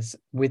compares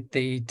with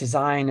the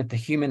design of the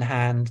human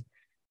hand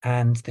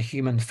and the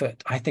human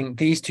foot. I think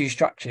these 2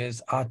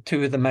 structures are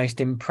 2 of the most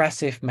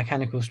impressive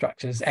mechanical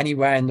structures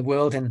anywhere in the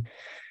world, and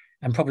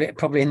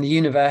probably in the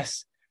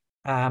universe.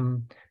 They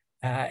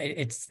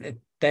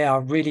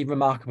are really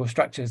remarkable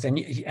structures, and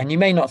you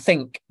may not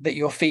think that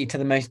your feet are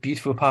the most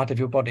beautiful part of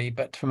your body,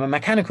 but from a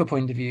mechanical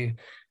point of view,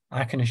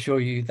 I can assure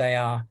you they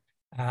are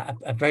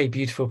a very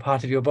beautiful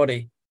part of your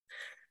body.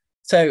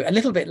 So a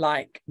little bit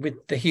like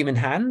with the human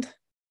hand,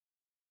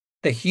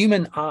 the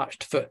human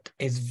arched foot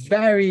is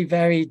very,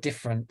 very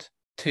different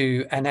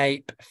to an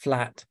ape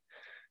flat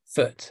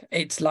foot.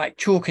 It's like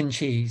chalk and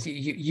cheese.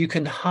 You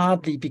can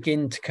hardly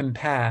begin to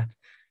compare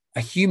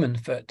a human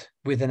foot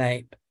with an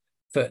ape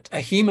foot.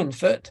 A human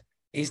foot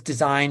is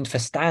designed for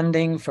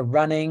standing, for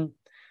running,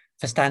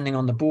 for standing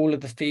on the ball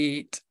of the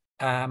feet.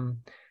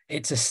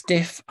 It's a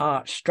stiff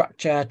arch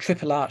structure,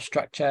 triple arch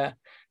structure.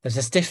 There's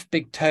a stiff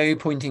big toe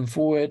pointing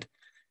forward.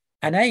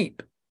 An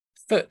ape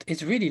foot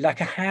is really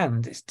like a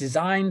hand. It's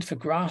designed for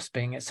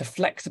grasping. It's a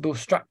flexible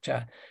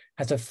structure,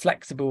 has a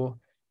flexible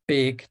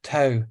big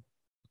toe.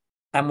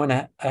 And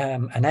when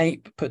an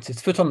ape puts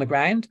its foot on the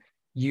ground,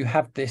 you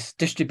have this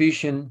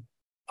distribution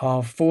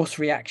of force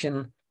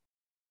reaction.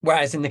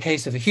 Whereas in the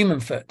case of a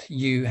human foot,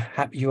 you're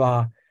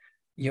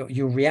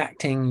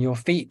reacting your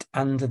feet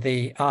under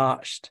the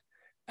arched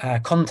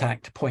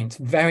contact points.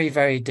 Very,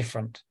 very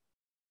different.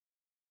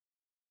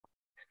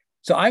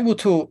 So I will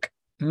talk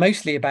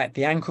mostly about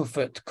the ankle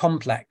foot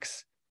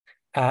complex,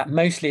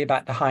 mostly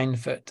about the hind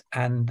foot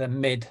and the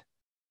mid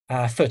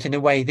foot. In a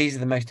way, these are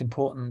the most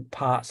important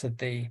parts of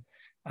the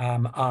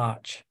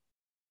arch.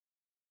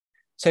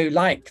 So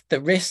like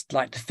the wrist,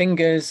 like the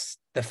fingers,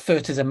 the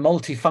foot is a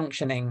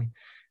multifunctioning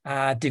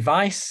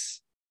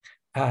device.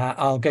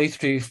 I'll go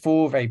through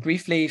 4 very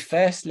briefly.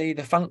 Firstly,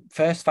 the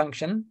first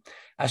function,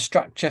 a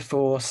structure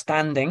for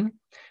standing.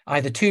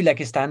 Either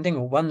 2-legged standing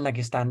or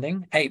 1-legged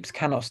standing. Apes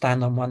cannot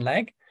stand on 1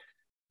 leg,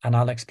 and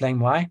I'll explain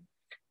why.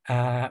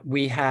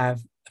 We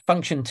have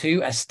function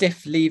 2, a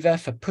stiff lever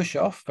for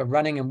push-off, for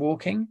running and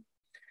walking.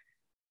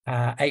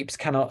 Apes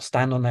cannot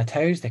stand on their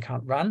toes, they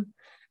can't run.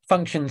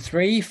 Function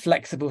 3,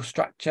 flexible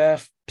structure,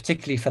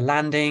 particularly for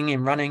landing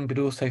and running, but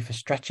also for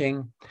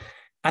stretching.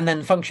 And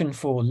then function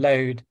 4,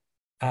 load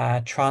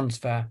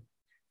transfer.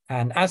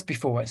 And as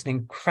before, it's an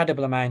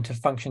incredible amount of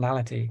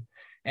functionality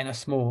in a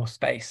small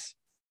space.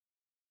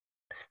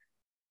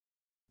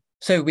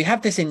 So we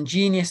have this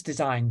ingenious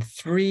design,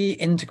 3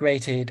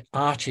 integrated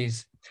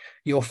arches.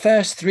 Your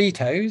first 3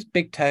 toes,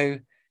 big toe,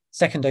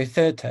 second toe,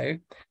 third toe,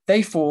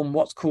 they form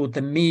what's called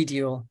the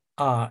medial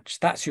arch.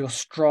 That's your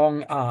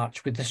strong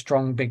arch with the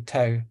strong big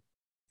toe.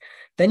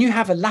 Then you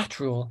have a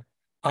lateral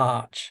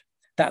arch.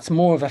 That's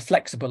more of a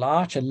flexible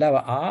arch, a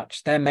lower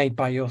arch. They're made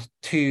by your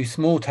 2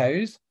 small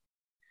toes.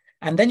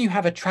 And then you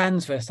have a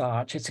transverse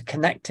arch. It's a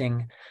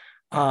connecting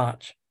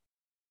arch.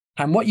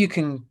 And what you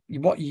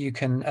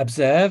can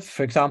observe,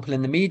 for example,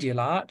 in the medial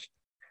arch,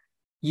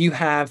 you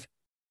have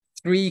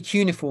 3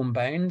 cuneiform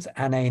bones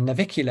and a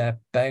navicular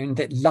bone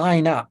that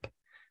line up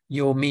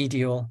your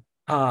medial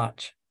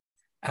arch.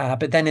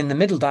 But then in the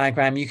middle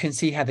diagram, you can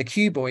see how the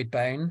cuboid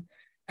bone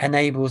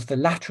enables the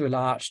lateral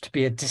arch to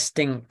be a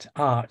distinct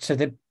arch. So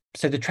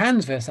the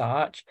transverse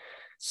arch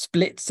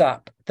splits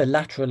up the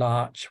lateral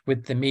arch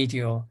with the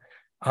medial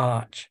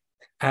arch.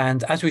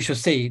 And as we shall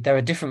see, there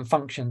are different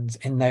functions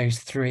in those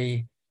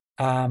 3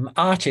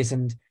 arches,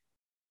 and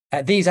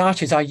these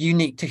arches are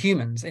unique to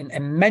humans.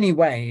 In many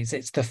ways,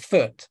 it's the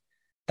foot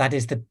that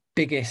is the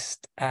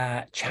biggest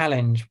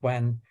challenge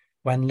when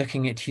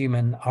looking at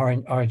human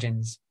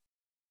origins.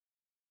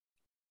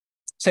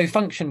 So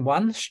function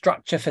 1,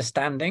 structure for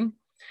standing.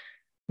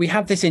 We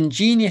have this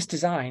ingenious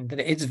design that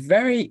it's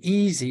very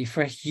easy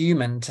for a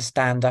human to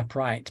stand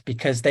upright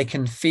because they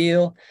can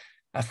feel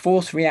a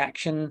force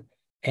reaction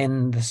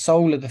in the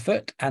sole of the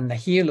foot and the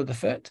heel of the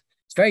foot.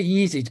 It's very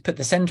easy to put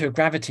the center of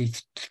gravity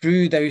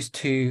through those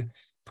 2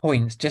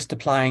 points, just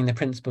applying the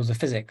principles of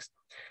physics.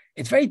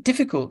 It's very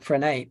difficult for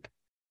an ape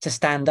to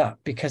stand up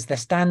because they're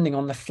standing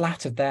on the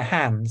flat of their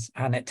hands,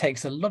 and it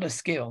takes a lot of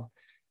skill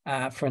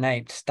for an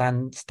ape to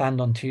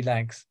stand on two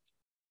legs.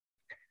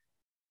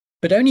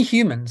 But only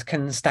humans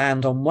can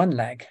stand on one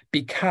leg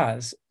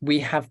because we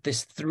have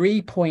this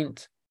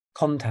 3-point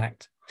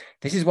contact.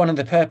 This is one of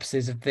the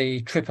purposes of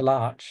the triple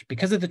arch.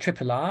 Because of the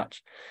triple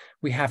arch,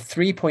 we have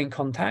 3-point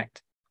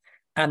contact.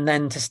 And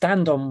then to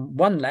stand on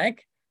one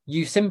leg,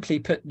 you simply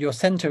put your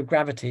center of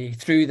gravity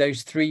through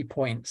those 3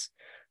 points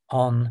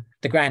on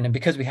the ground. And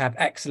because we have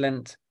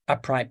excellent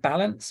upright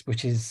balance,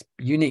 which is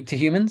unique to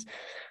humans,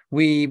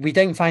 we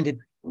don't find it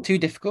too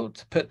difficult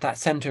to put that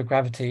center of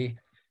gravity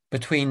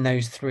between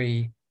those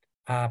 3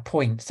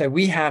 points. So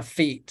we have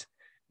feet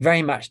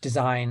very much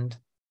designed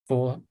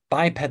for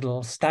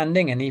bipedal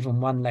standing and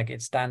even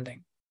one-legged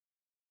standing.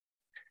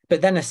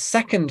 But then a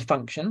second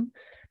function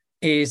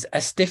is a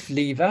stiff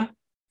lever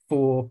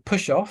for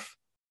push-off.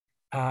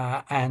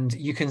 And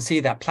you can see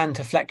that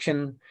plantar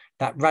flexion,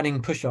 that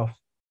running push-off.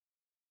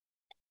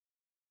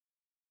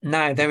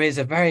 Now, there is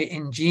a very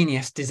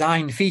ingenious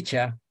design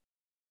feature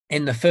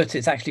in the foot.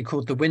 It's actually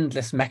called the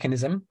windlass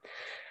mechanism.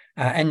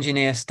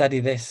 Engineers study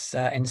this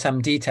in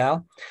some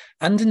detail.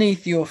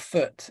 Underneath your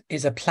foot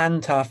is a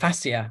plantar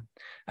fascia,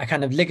 a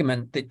kind of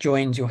ligament that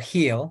joins your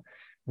heel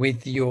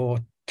with your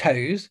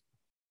toes.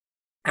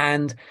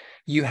 And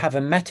you have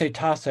a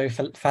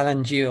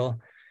metatarsophalangeal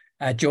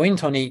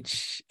joint on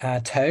each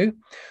toe.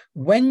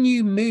 When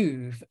you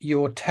move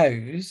your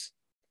toes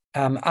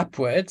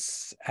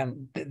upwards,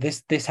 and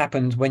this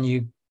happens when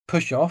you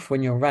push off,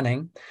 when you're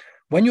running,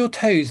 when your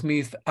toes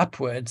move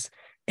upwards,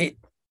 it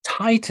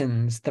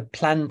tightens the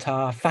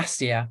plantar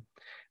fascia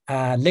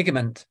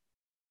ligament.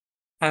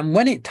 And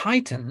when it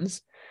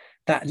tightens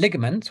that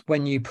ligament,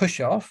 when you push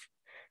off,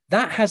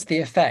 that has the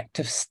effect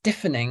of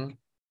stiffening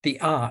the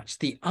arch.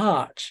 The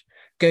arch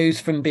goes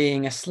from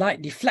being a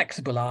slightly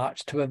flexible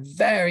arch to a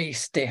very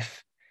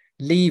stiff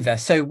lever.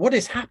 So what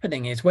is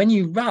happening is when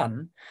you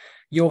run,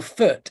 your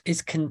foot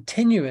is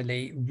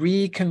continually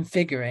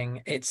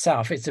reconfiguring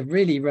itself. It's a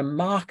really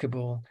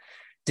remarkable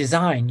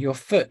design. Your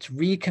foot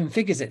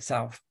reconfigures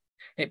itself.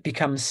 It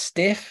becomes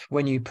stiff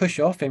when you push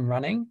off in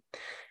running,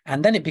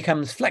 and then it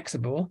becomes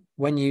flexible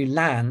when you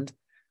land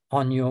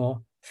on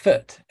your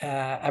foot.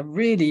 A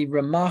really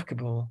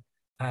remarkable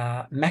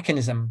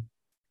mechanism.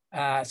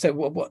 So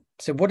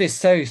what is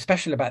so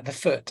special about the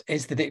foot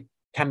is that it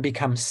can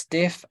become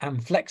stiff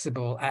and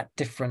flexible at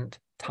different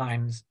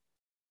times.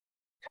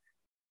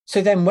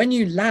 So then when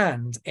you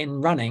land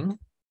in running,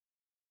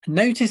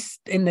 notice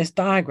in this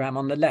diagram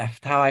on the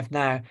left how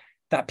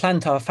that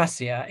plantar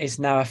fascia is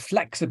now a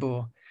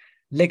flexible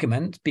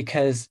ligament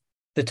because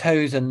the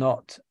toes are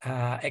not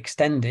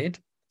extended.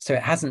 So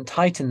it hasn't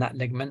tightened that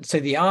ligament. So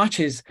the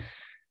arches,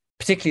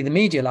 particularly the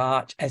medial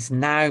arch, is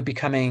now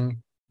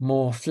becoming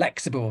more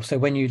flexible. So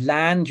when you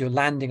land, you're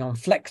landing on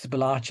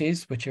flexible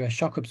arches, which are a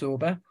shock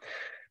absorber.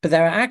 But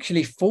there are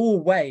actually 4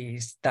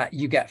 ways that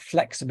you get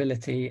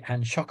flexibility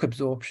and shock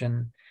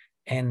absorption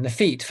in the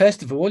feet.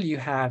 First of all, you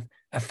have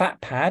a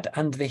fat pad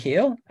under the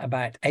heel,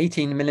 about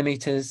 18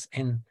 millimeters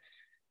in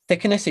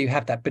thickness. So you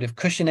have that bit of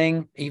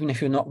cushioning, even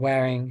if you're not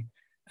wearing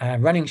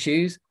running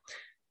shoes.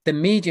 The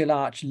medial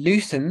arch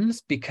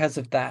loosens because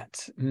of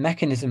that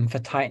mechanism for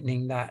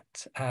tightening that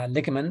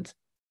ligament.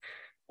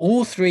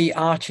 All 3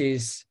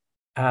 arches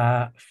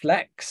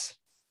flex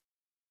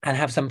and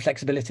have some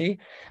flexibility.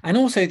 And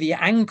also the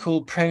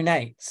ankle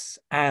pronates.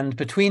 And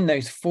between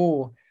those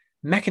 4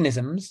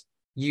 mechanisms,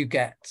 you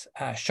get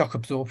shock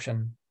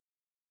absorption.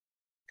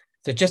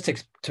 So just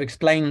to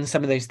explain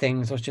some of those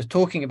things I was just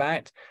talking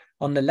about,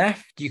 on the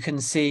left, you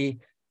can see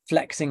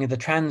flexing of the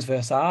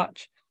transverse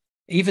arch.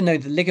 Even though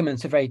the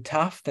ligaments are very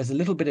tough, there's a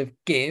little bit of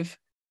give.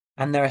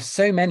 And there are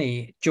so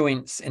many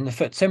joints in the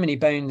foot, so many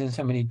bones and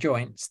so many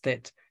joints,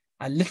 that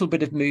a little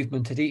bit of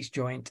movement at each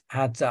joint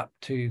adds up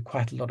to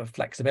quite a lot of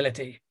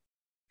flexibility.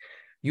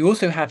 You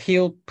also have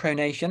heel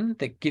pronation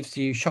that gives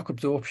you shock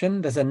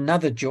absorption. There's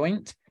another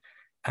joint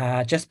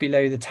just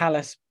below the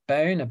talus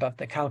bone above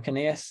the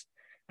calcaneus,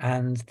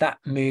 and that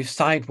moves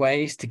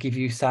sideways to give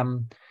you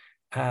some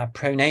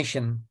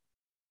pronation.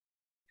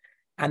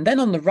 And then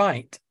on the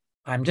right,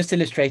 I'm just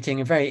illustrating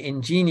a very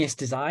ingenious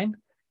design.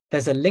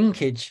 There's a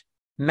linkage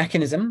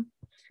mechanism,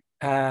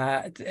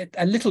 a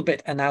little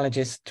bit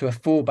analogous to a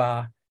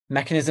 4-bar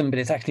mechanism, but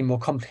it's actually more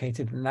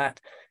complicated than that.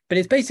 But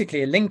it's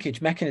basically a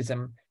linkage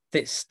mechanism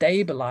that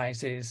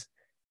stabilizes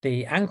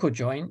the ankle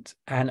joint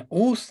and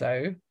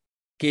also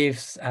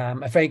gives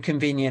a very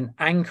convenient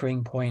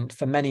anchoring point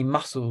for many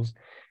muscles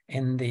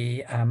in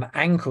the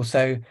ankle.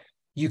 So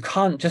you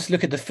can't just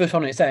look at the foot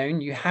on its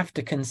own. You have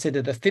to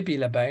consider the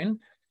fibular bone,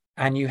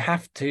 and you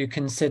have to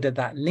consider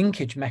that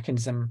linkage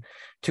mechanism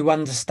to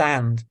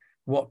understand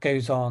what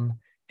goes on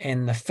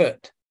in the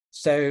foot.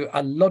 So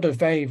a lot of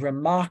very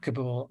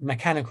remarkable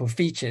mechanical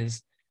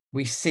features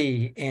we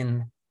see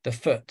in the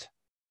foot.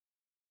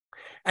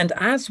 And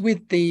as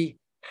with the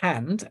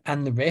hand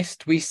and the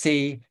wrist, we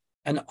see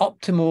an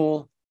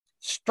optimal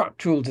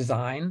structural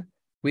design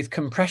with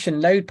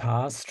compression load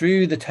paths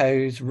through the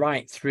toes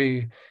right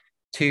through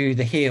to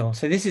the heel.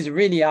 So this is a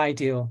really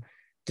ideal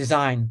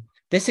design.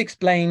 This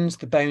explains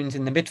the bones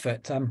in the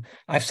midfoot.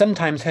 I've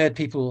sometimes heard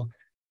people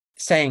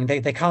saying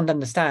they can't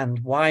understand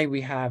why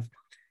we have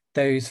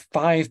those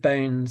 5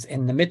 bones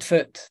in the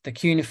midfoot, the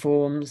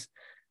cuneiforms,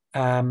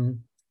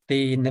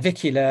 the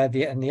navicular,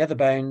 and the other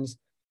bones,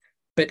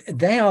 but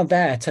they are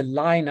there to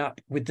line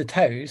up with the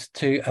toes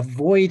to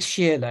avoid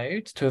shear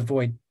loads, to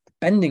avoid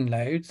bending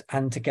loads,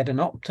 and to get an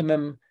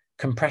optimum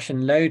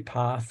compression load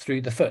path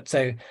through the foot.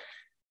 So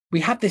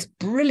we have this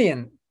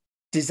brilliant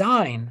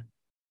design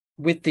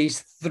with these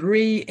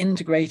 3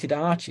 integrated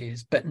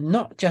arches, but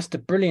not just a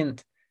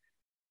brilliant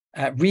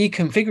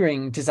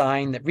reconfiguring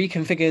design that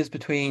reconfigures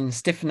between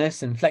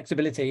stiffness and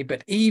flexibility,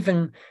 but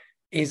even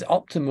is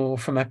optimal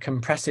from a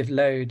compressive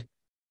load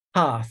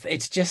path.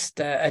 It's just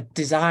a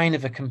design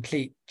of a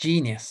complete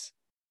genius.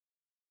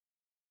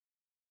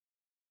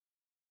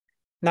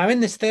 Now, in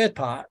this third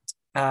part,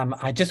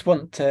 I just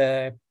want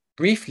to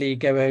briefly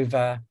go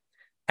over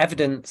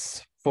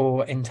evidence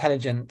for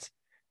intelligent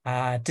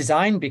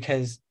design,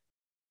 because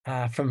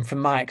from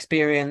my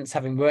experience,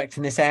 having worked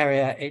in this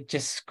area, it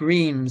just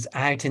screams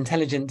out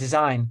intelligent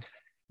design.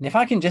 And if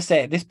I can just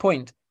say at this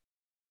point,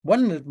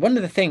 one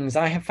of the things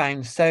I have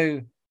found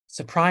so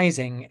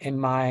surprising in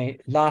my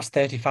last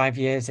 35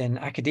 years in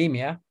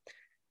academia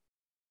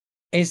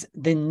is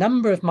the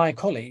number of my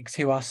colleagues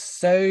who are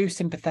so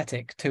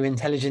sympathetic to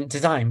intelligent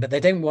design, but they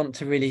don't want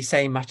to really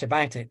say much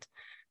about it.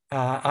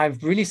 I'm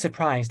really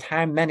surprised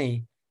how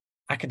many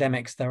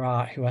academics there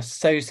are who are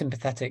so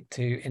sympathetic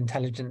to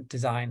intelligent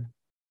design.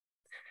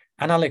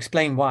 And I'll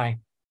explain why.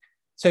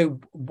 So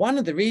one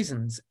of the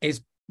reasons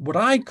is what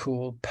I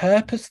call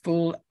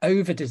purposeful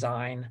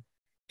over-design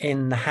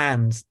in the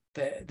hands.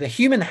 The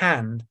human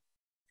hand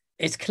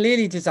is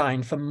clearly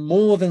designed for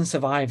more than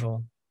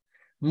survival,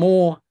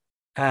 more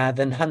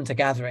than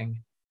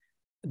hunter-gathering.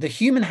 The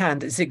human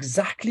hand is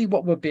exactly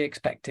what would be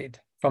expected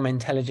from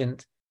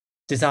intelligent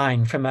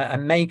design, from a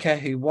maker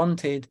who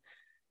wanted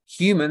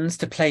humans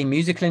to play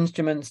musical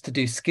instruments, to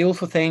do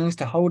skillful things,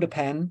 to hold a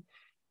pen,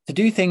 to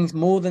do things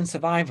more than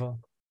survival.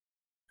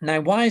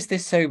 Now, why is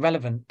this so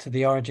relevant to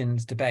the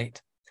origins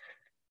debate?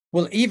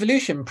 Well,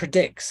 evolution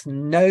predicts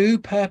no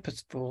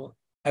purposeful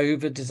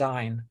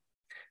over-design.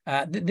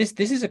 This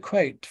is a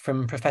quote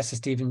from Professor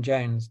Stephen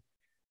Jones.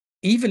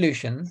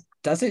 Evolution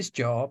does its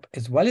job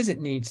as well as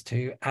it needs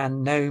to,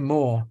 and no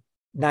more.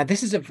 Now,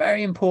 this is a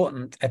very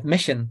important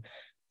admission.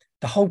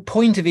 The whole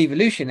point of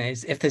evolution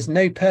is if there's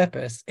no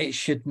purpose, it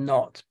should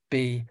not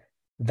be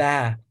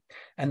there.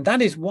 And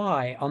that is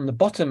why on the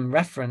bottom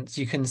reference,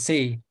 you can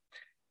see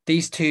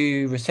these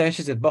 2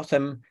 researchers at the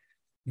bottom.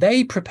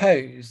 They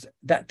propose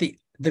that the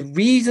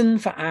reason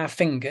for our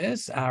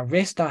fingers, our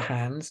wrist, our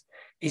hands,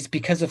 is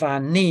because of our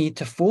need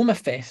to form a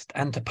fist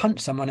and to punch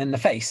someone in the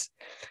face.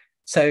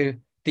 So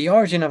the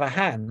origin of our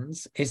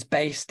hands is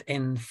based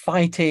in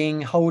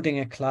fighting, holding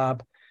a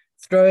club,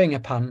 throwing a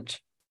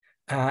punch.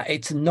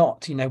 It's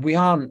not, we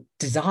aren't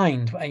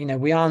designed,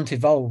 we aren't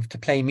evolved to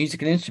play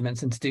musical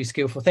instruments and to do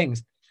skillful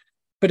things.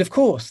 But of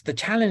course, the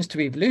challenge to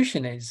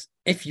evolution is,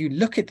 if you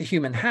look at the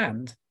human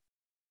hand,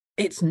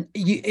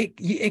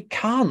 it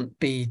can't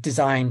be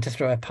designed to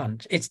throw a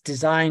punch. It's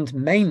designed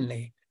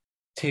mainly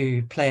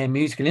to play a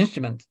musical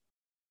instrument.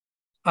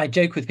 I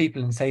joke with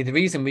people and say the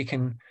reason we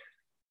can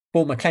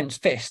form a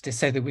clenched fist is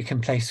so that we can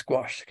play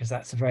squash, because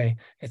it's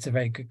a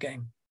very good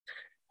game.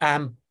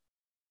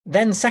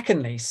 Then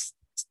secondly,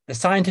 the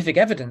scientific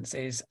evidence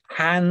is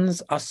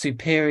hands are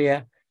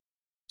superior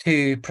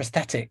to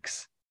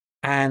prosthetics.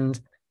 And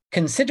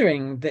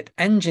considering that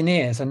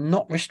engineers are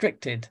not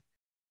restricted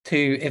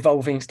to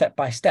evolving step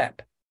by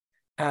step,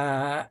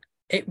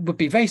 it would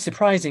be very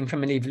surprising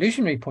from an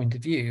evolutionary point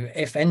of view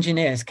if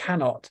engineers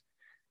cannot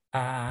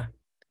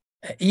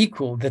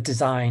equal the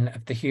design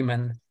of the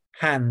human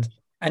hand.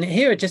 And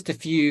here are just a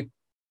few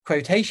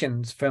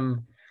quotations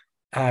from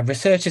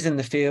researchers in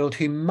the field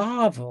who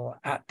marvel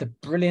at the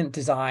brilliant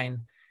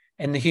design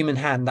in the human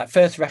hand. That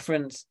first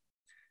reference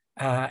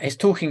is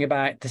talking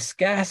about the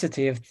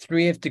scarcity of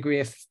 3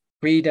 degree of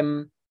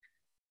freedom,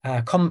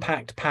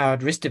 compact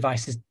powered wrist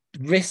devices.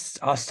 Wrists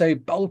are so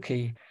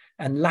bulky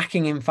and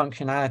lacking in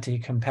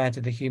functionality compared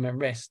to the human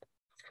wrist.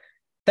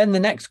 Then the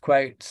next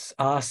quotes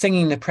are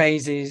singing the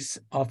praises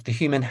of the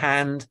human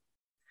hand.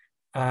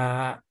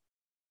 The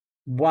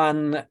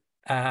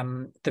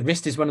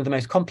wrist is one of the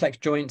most complex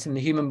joints in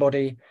the human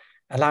body,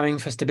 allowing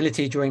for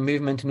stability during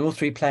movement in all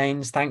 3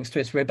 planes, thanks to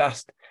its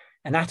robust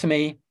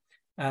anatomy.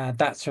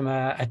 That's from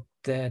a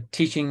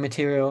teaching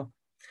material.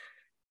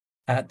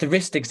 The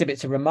wrist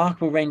exhibits a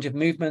remarkable range of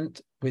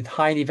movement with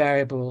highly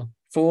variable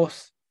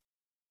force.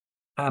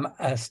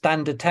 A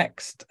standard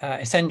text,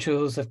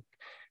 Essentials of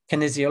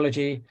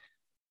Kinesiology.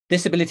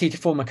 This ability to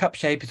form a cup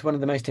shape is one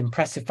of the most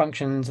impressive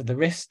functions of the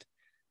wrist.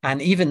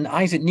 And even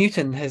Isaac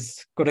Newton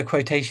has got a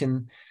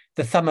quotation,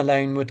 "The thumb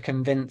alone would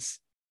convince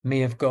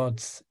me of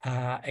God's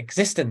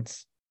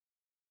existence."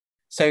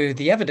 So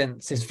the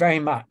evidence is very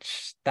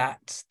much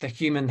that the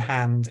human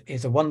hand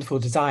is a wonderful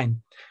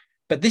design.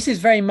 But this is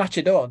very much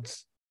at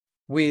odds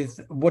with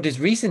what is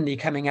recently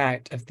coming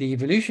out of the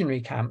evolutionary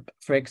camp.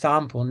 For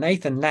example,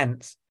 Nathan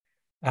Lentz,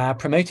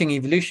 promoting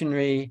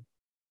evolutionary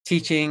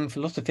teaching,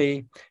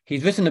 philosophy.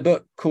 He's written a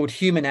book called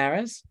Human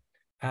Errors,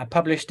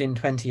 published in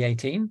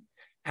 2018.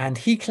 And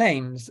he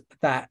claims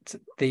that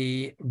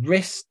the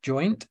wrist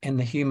joint in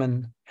the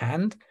human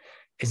hand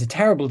is a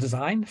terrible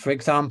design. For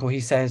example, he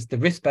says the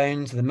wrist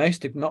bones are the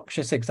most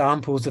obnoxious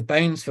examples of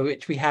bones for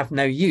which we have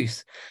no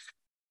use.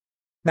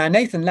 Now,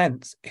 Nathan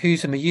Lentz,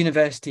 who's from a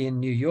university in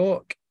New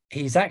York,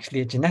 he's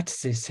actually a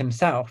geneticist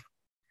himself.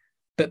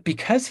 But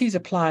because he's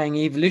applying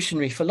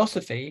evolutionary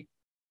philosophy,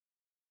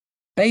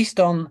 based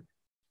on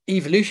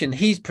evolution,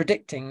 he's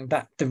predicting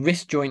that the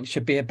wrist joint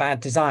should be a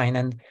bad design.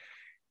 And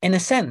in a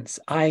sense,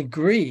 I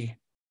agree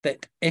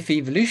that if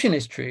evolution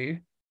is true,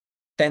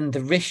 then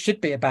the wrist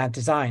should be a bad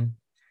design.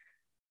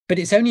 But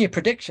it's only a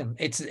prediction.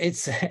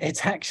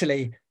 It's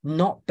actually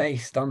not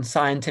based on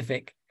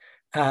scientific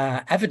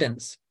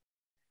evidence.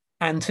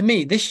 And to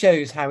me, this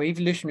shows how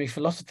evolutionary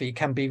philosophy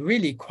can be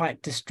really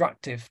quite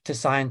destructive to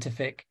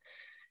scientific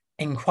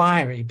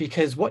inquiry,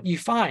 because what you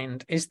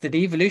find is that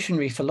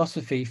evolutionary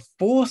philosophy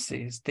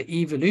forces the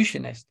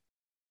evolutionist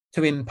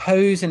to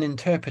impose an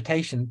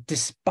interpretation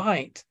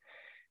despite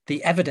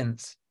the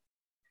evidence.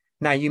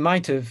 Now, you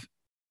might have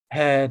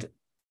heard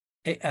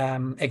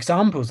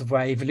examples of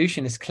where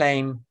evolutionists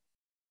claim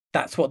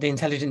that's what the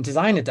intelligent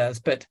designer does,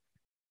 but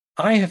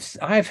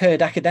I've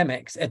heard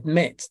academics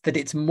admit that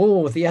it's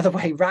more the other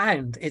way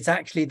round. It's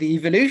actually the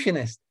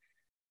evolutionist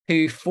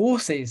who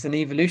forces an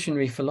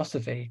evolutionary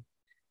philosophy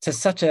to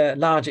such a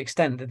large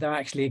extent that they're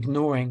actually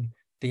ignoring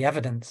the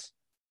evidence.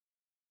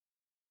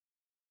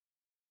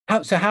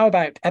 So how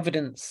about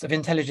evidence of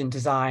intelligent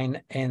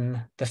design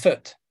in the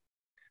foot?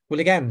 Well,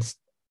 again,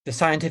 the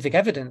scientific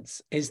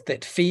evidence is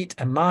that feet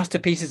are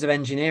masterpieces of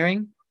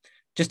engineering.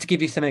 Just to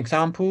give you some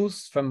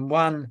examples from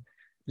one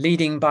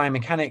leading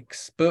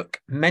biomechanics book,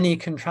 many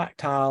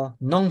contractile,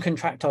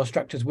 non-contractile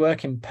structures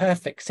work in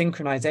perfect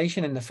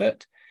synchronization in the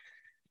foot.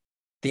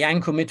 The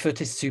ankle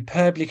midfoot is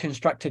superbly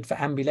constructed for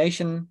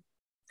ambulation.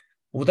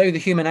 Although the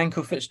human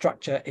ankle foot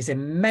structure is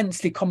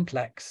immensely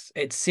complex,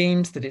 it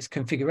seems that its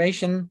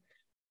configuration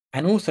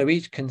and also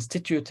each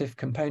constitutive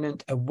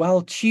component are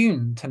well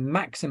tuned to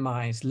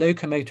maximize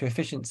locomotor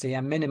efficiency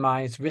and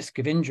minimize risk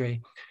of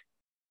injury.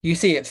 You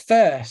see, at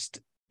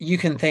first, you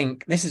can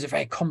think this is a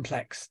very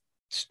complex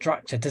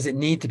structure. Does it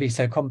need to be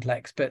so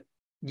complex? But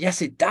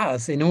yes, it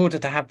does, in order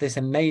to have this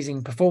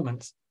amazing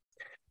performance.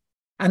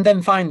 And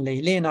then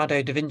finally,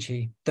 Leonardo da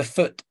Vinci, the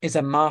foot is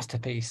a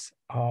masterpiece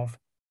of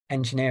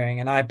engineering,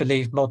 and I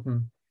believe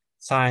modern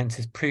science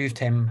has proved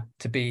him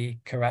to be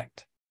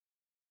correct.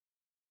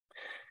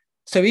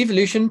 So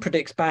evolution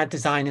predicts bad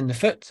design in the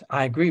foot.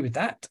 I agree with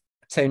that.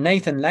 So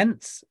Nathan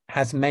Lentz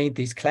has made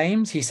these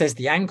claims. He says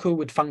the ankle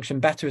would function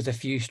better as a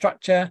fused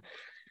structure.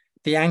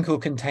 The ankle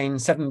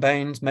contains 7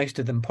 bones, most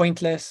of them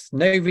pointless.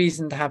 No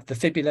reason to have the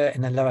fibula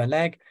in the lower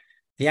leg.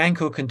 The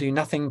ankle can do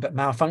nothing but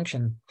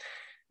malfunction.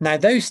 Now,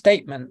 those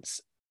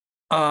statements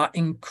are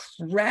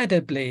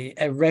incredibly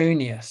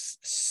erroneous,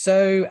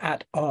 so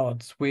at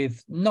odds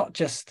with not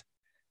just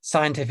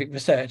scientific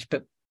research,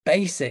 but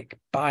basic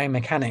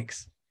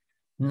biomechanics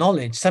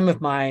knowledge. Some of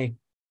my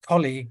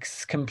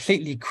colleagues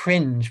completely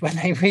cringe when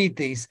they read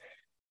these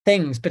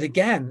things. But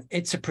again,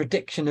 it's a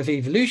prediction of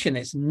evolution.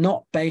 It's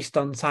not based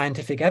on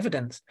scientific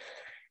evidence.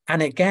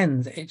 And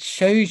again, it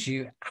shows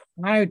you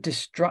how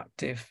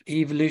destructive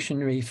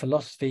evolutionary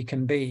philosophy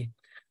can be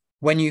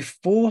when you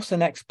force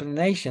an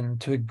explanation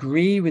to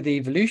agree with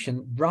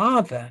evolution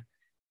rather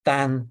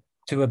than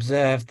to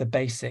observe the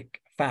basic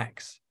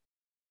facts.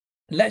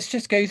 Let's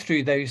just go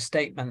through those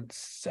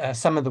statements,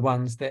 some of the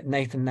ones that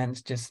Nathan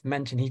Lentz just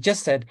mentioned. He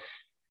just said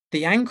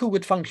the ankle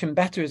would function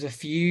better as a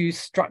fused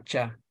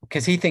structure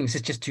because he thinks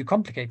it's just too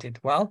complicated.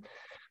 Well,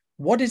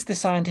 what is the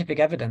scientific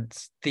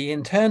evidence? The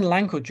internal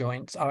ankle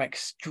joints are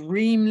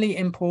extremely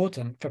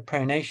important for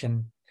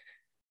pronation.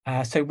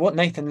 So what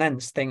Nathan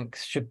Lentz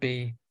thinks should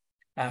be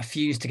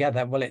fused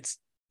together, well, it's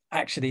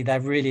actually, they're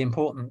really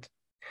important.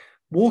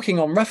 Walking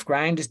on rough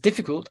ground is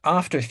difficult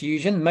after a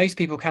fusion. Most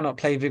people cannot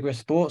play vigorous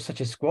sports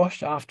such as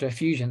squash after a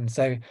fusion.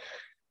 So,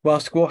 well,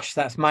 squash,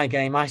 that's my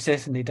game. I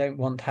certainly don't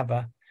want to have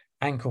a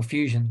ankle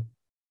fusion.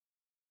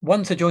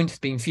 Once a joint has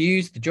been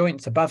fused, the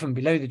joints above and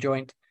below the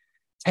joint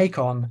take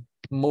on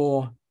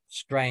more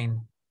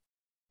strain.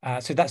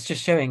 So that's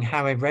just showing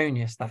how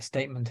erroneous that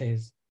statement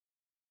is.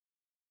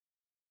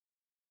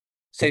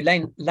 So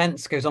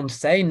Lentz goes on to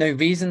say, no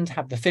reason to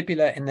have the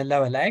fibula in the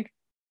lower leg.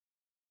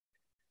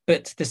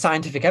 But the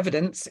scientific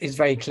evidence is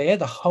very clear.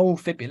 The whole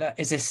fibula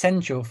is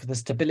essential for the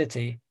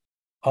stability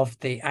of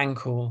the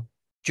ankle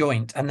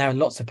joint. And there are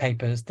lots of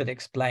papers that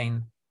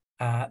explain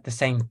the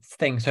same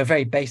thing. So a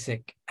very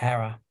basic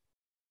error.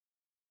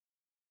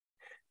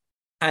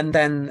 And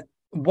then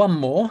one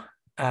more.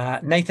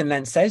 Nathan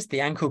Lentz says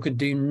the ankle could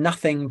do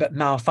nothing but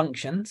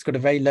malfunction. It's got a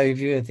very low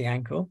view of the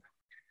ankle.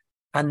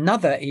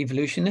 Another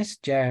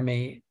evolutionist,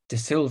 Jeremy De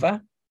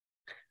Silva,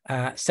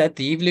 said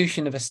the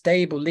evolution of a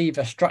stable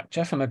lever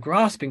structure from a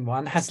grasping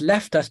one has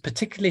left us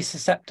particularly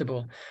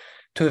susceptible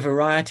to a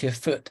variety of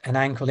foot and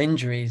ankle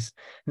injuries.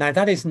 Now,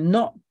 that is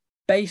not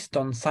based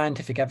on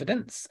scientific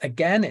evidence.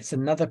 Again, it's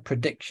another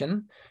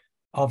prediction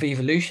of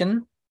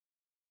evolution.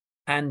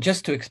 And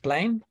just to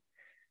explain,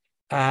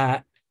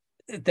 there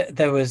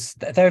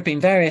have been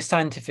various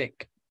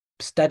scientific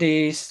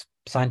studies,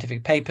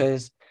 scientific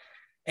papers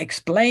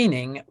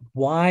explaining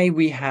why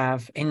we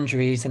have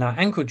injuries in our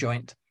ankle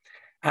joint.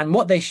 And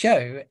what they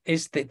show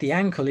is that the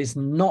ankle is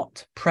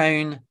not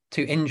prone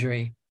to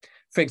injury.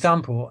 For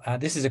example,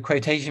 this is a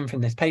quotation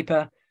from this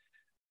paper.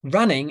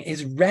 Running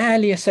is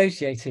rarely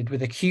associated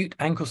with acute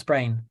ankle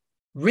sprain.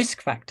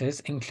 Risk factors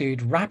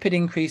include rapid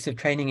increase of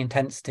training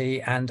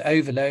intensity and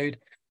overload.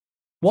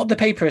 What the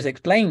paper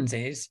explains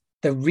is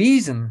the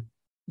reason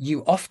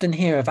you often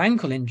hear of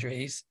ankle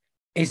injuries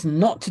is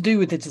not to do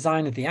with the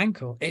design of the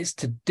ankle. It's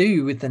to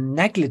do with the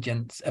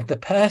negligence of the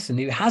person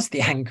who has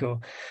the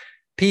ankle.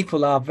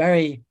 People are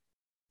very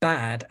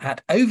bad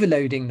at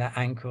overloading that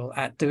ankle,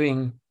 at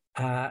doing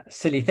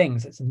silly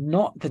things. It's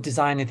not the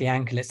design of the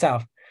ankle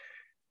itself.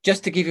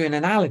 Just to give you an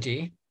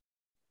analogy,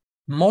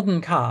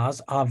 modern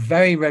cars are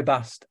very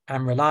robust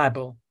and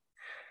reliable.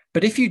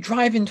 But if you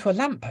drive into a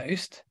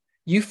lamppost,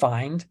 you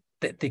find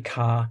that the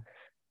car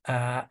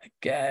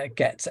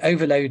gets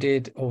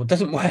overloaded or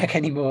doesn't work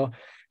anymore.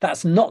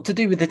 That's not to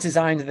do with the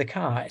design of the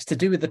car. It's to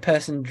do with the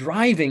person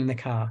driving the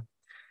car.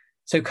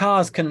 So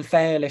cars can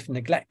fail if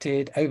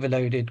neglected,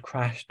 overloaded,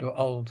 crashed, or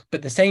old.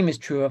 But the same is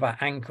true of our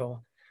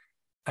ankle.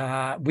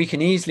 We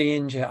can easily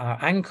injure our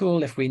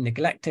ankle if we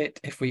neglect it,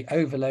 if we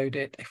overload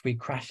it, if we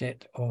crash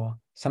it, or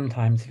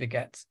sometimes if it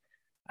gets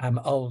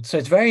old. So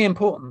it's very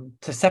important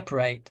to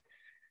separate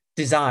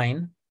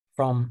design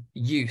from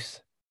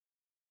use.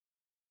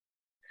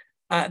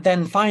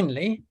 Then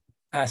finally,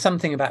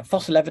 something about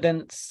fossil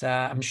evidence.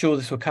 I'm sure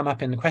this will come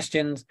up in the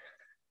questions.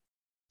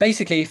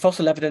 Basically,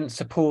 fossil evidence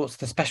supports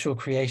the special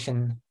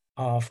creation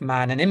of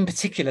man. And in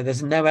particular,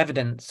 there's no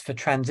evidence for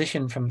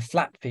transition from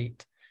flat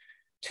feet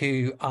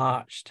to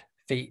arched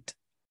feet.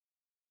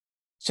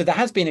 So there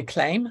has been a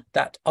claim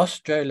that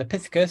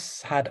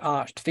Australopithecus had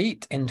arched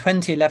feet. In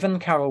 2011,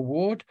 Carol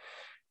Ward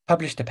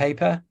published a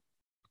paper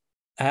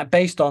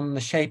based on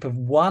the shape of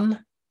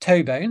one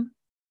toe bone.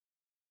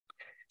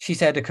 She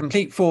said a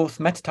complete fourth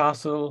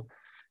metatarsal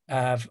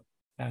of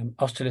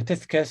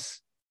Australopithecus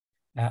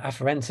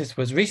afarensis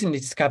was recently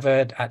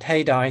discovered at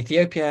Haydar,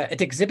 Ethiopia.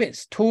 It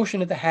exhibits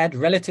torsion of the head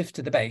relative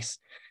to the base.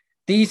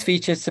 These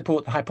features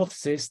support the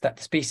hypothesis that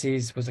the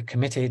species was a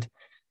committed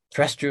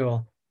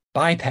terrestrial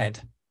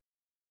biped.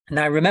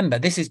 Now, remember,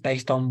 this is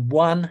based on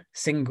one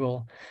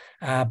single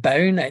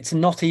bone. It's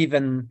not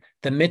even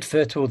the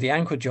midfoot or the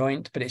ankle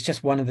joint, but it's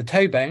just one of the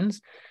toe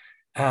bones.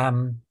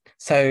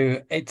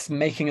 So it's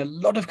making a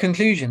lot of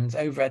conclusions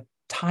over a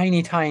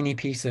tiny, tiny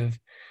piece of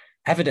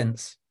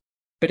evidence.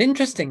 But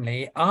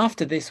interestingly,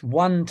 after this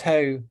one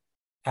toe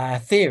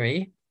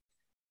theory,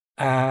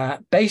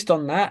 based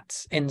on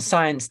that, in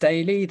Science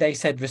Daily, they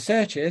said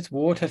researchers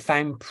would have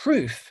found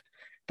proof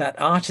that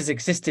arches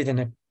existed in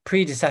a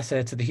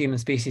predecessor to the human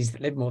species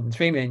that lived more than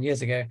 3 million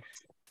years ago.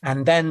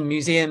 And then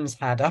museums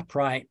had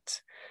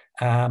upright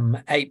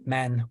ape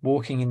men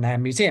walking in their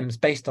museums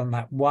based on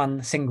that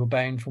one single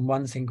bone from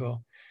one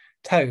single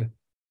toe.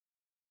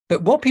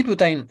 But what people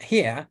don't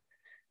hear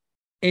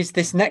is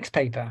this next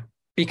paper,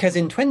 because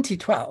in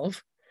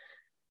 2012,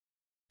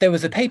 there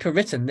was a paper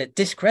written that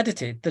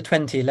discredited the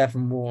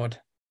 2011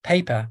 Ward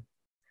paper.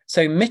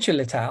 So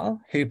Mitchell et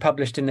al., who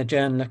published in the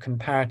Journal of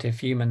Comparative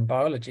Human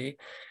Biology,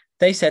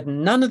 they said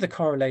none of the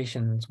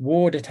correlations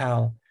Ward et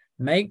al.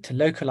 Make to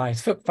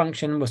localized foot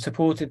function were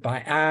supported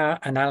by our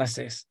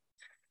analysis.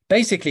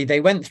 Basically, they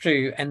went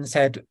through and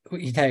said,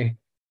 you know,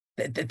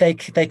 they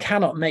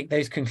cannot make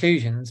those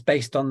conclusions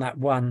based on that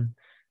one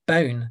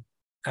bone.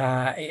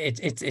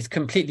 It's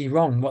completely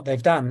wrong what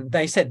they've done.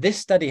 They said this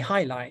study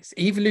highlights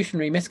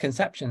evolutionary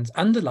misconceptions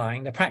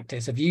underlying the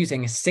practice of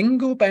using a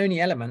single bony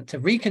element to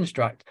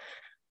reconstruct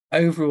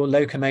overall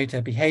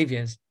locomotor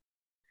behaviors.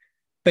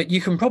 But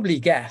you can probably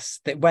guess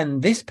that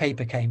when this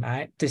paper came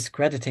out,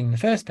 discrediting the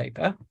first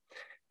paper,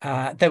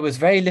 there was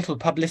very little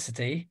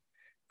publicity,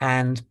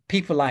 and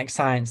people like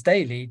Science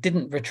Daily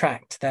didn't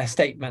retract their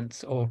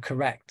statements or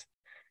correct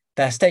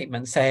their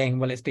statements saying,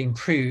 well, it's been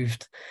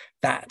proved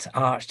that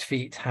arched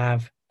feet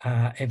have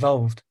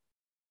evolved.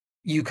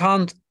 You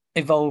can't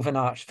evolve an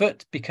arched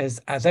foot because,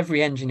 as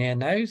every engineer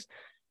knows,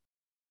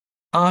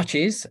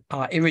 arches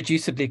are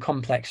irreducibly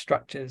complex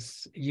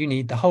structures. You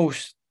need the whole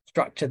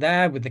structure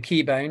there with the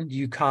key bone.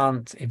 You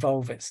can't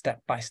evolve it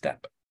step by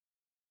step.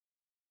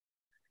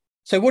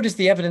 So what is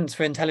the evidence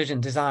for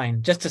intelligent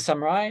design? Just to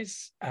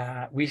summarize,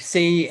 we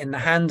see in the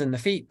hand and the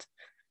feet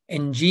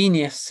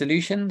ingenious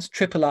solutions,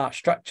 triple arch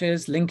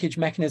structures, linkage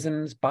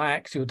mechanisms,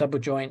 biaxial double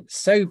joints,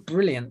 so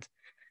brilliant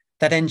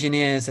that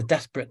engineers are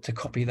desperate to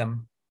copy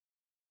them.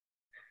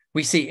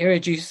 We see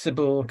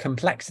irreducible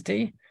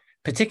complexity,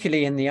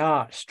 particularly in the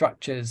arch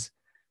structures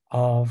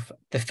of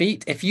the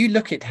feet. If you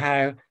look at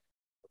how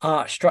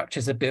arch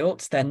structures are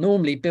built, they're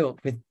normally built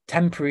with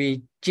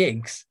temporary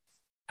jigs.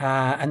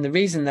 And the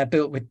reason they're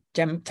built with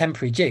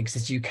temporary jigs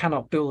is you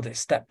cannot build it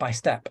step by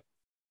step.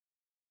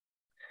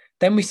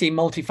 Then we see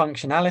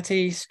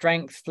multifunctionality,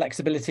 strength,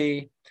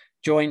 flexibility,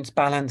 joints,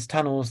 balance,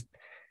 tunnels.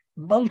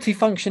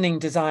 Multifunctioning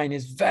design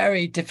is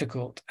very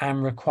difficult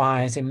and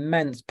requires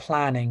immense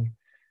planning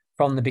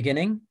from the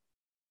beginning.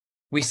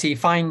 We see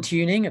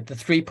fine-tuning of the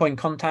three-point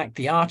contact,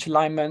 the arch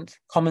alignment,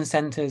 common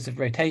centers of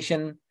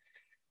rotation.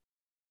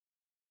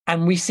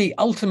 And we see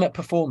ultimate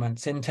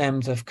performance in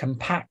terms of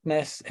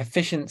compactness,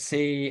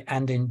 efficiency,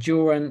 and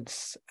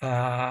endurance.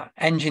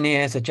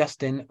 Engineers are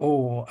just in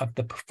awe of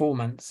the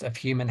performance of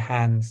human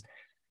hands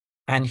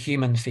and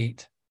human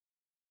feet.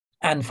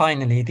 And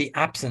finally, the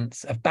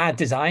absence of bad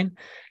design,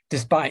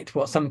 despite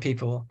what some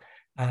people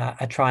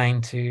are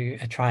trying to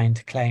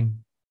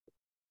claim.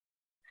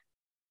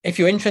 If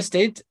you're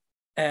interested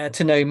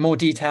to know more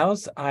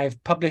details,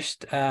 I've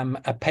published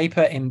a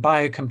paper in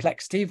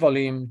Biocomplexity,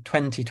 volume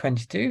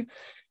 2022.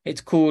 It's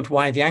called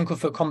Why the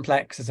Ankle-Foot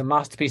Complex is a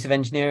Masterpiece of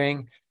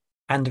Engineering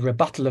and a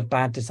Rebuttal of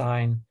Bad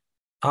Design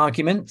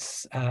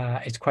Arguments.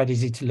 It's quite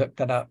easy to look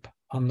that up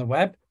on the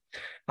web.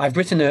 I've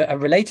written a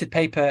related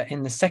paper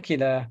in the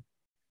secular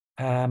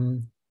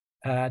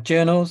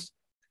journals.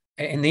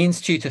 In the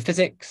Institute of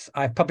Physics,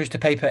 I've published a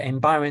paper in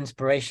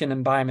Bioinspiration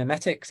and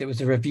Biomimetics. It was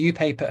a review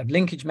paper of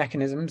linkage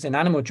mechanisms in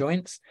animal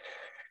joints.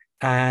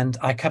 And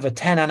I cover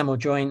 10 animal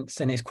joints,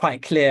 and it's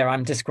quite clear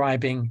I'm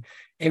describing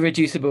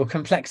irreducible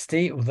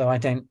complexity, although I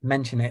don't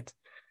mention it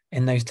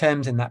in those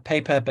terms in that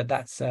paper, but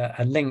that's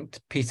a linked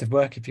piece of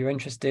work if you're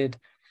interested.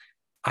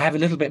 I have a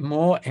little bit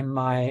more in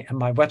my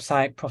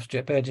website,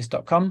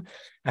 profstuartburgess.com,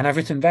 and I've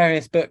written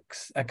various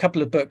books, a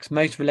couple of books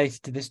most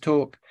related to this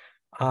talk,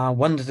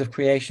 Wonders of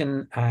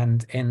Creation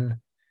and In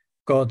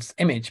God's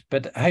Image.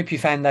 But I hope you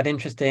found that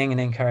interesting and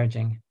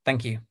encouraging.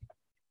 Thank you.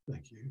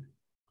 Thank you.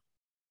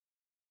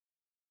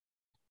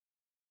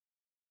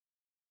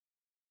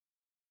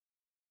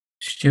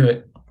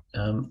 Stuart,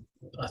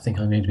 I think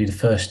I'm going to be the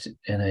first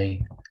in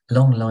a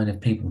long line of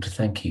people to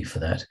thank you for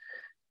that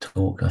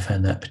talk. I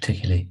found that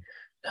particularly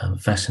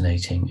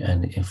fascinating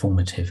and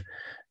informative.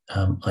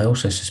 I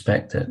also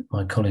suspect that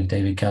my colleague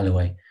David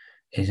Galloway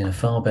is in a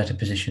far better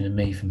position than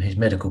me from his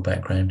medical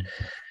background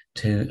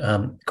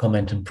to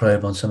comment and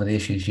probe on some of the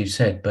issues you've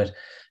said. But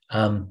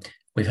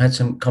we've had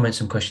some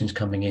comments and questions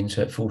coming in,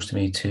 so it forced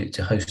me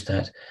to host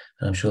that.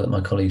 And I'm sure that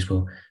my colleagues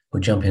will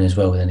jump in as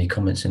well with any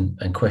comments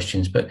and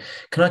questions. But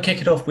can I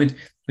kick it off with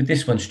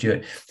this one,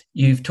 Stuart?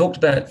 You've talked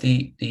about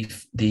the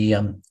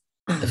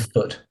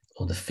foot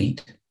or the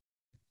feet. You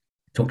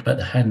talked about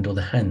the hand or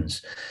the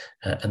hands,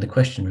 and the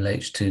question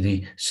relates to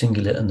the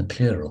singular and the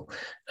plural,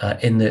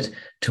 in that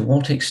to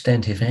what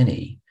extent, if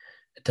any,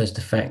 does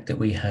the fact that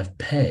we have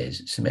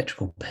pairs,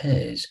 symmetrical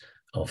pairs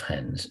of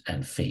hands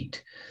and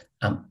feet,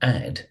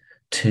 add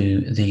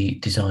to the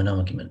design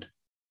argument?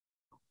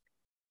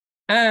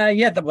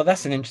 Yeah, well,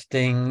 that's an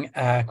interesting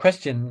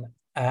question.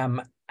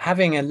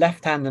 Having a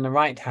left hand and a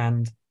right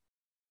hand,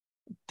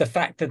 the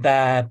fact that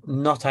they're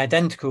not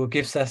identical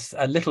gives us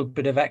a little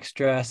bit of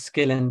extra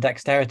skill and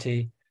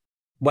dexterity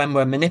when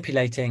we're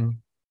manipulating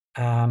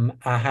our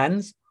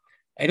hands.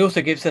 It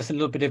also gives us a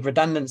little bit of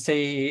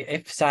redundancy.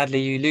 If sadly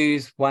you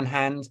lose one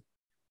hand,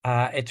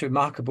 it's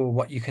remarkable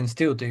what you can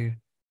still do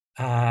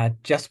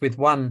just with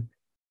one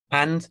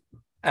hand.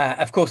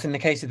 Of course, in the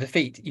case of the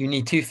feet, you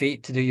need 2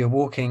 feet to do your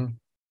walking.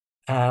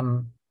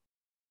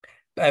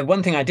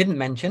 One thing I didn't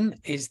mention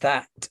is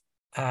that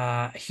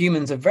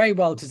humans are very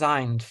well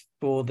designed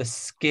for the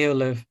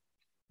skill of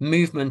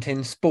movement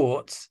in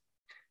sports.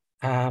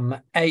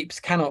 Apes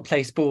cannot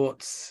play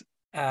sports,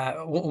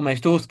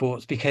 almost all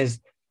sports, because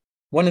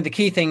one of the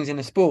key things in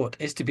a sport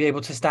is to be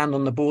able to stand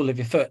on the ball of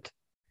your foot.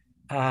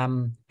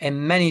 In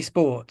many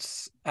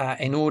sports,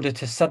 in order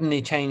to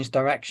suddenly change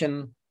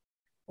direction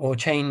or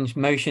change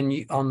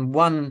motion on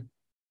one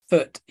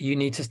foot, you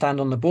need to stand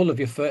on the ball of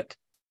your foot.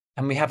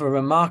 And we have a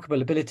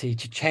remarkable ability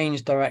to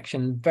change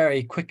direction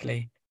very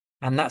quickly.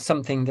 And that's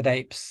something that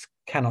apes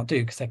cannot do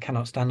because they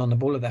cannot stand on the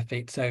ball of their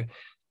feet. So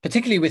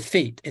particularly with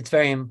feet,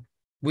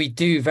 we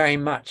do very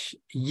much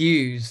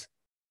use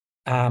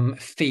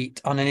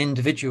feet on an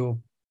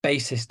individual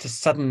basis to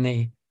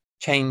suddenly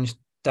change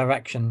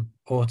direction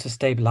or to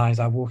stabilize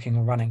our walking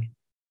or running.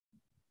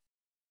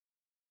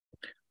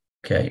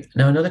 Okay.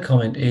 Now, another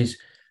comment is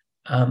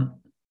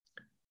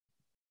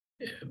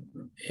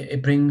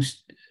it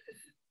brings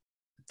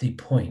the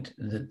point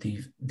that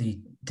the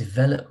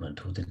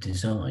development or the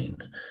design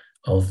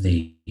of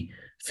the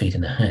feet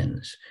and the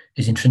hands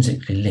is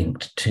intrinsically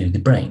linked to the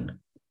brain.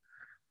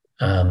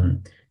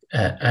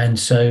 And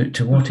so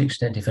to what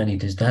extent, if any,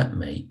 does that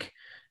make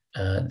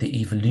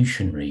the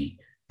evolutionary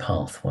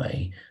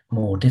pathway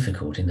more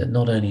difficult, in that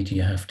not only do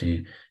you have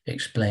to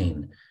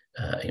explain,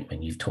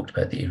 when you've talked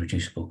about the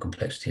irreducible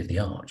complexity of the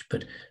arch,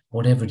 but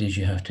whatever it is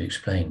you have to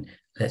explain,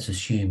 let's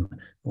assume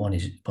one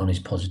is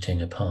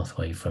positing a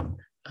pathway from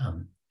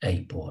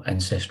ape or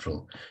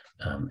ancestral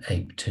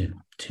ape to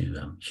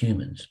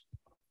humans.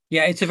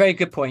 Yeah, it's a very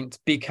good point,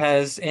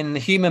 because in the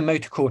human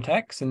motor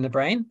cortex in the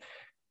brain,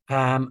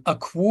 a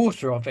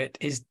quarter of it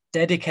is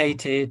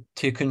dedicated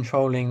to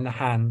controlling the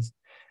hands.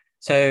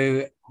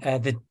 So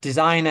the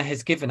designer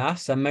has given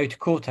us a motor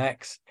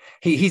cortex.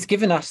 He's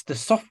given us the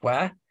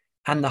software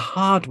and the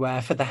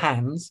hardware for the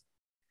hands,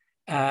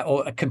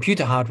 or a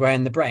computer hardware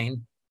in the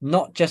brain,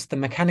 not just the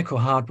mechanical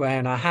hardware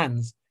in our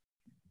hands.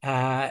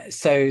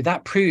 So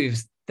that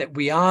proves that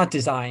we are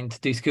designed to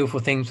do skillful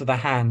things with our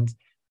hands,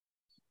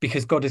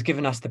 because God has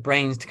given us the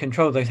brains to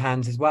control those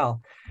hands as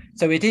well.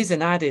 So it is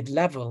an added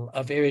level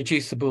of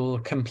irreducible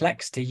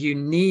complexity. You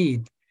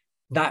need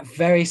that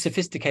very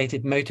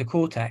sophisticated motor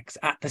cortex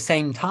at the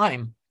same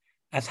time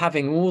as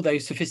having all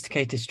those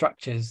sophisticated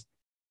structures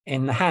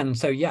in the hand.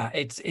 So yeah,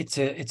 it's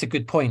a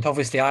good point.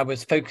 Obviously, I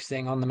was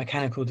focusing on the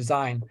mechanical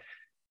design,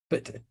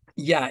 but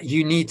yeah,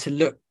 you need to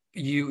look.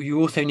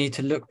 You also need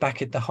to look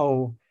back at the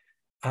whole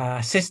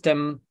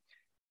system,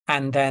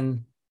 and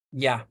then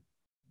yeah,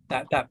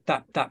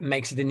 that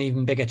makes it an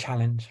even bigger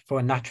challenge for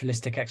a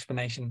naturalistic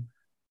explanation.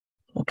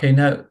 Okay,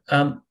 now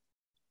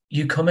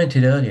you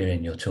commented earlier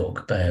in your talk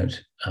about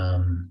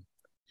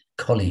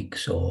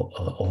colleagues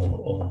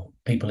or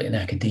people in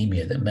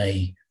academia that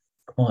may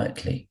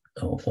quietly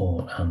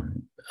or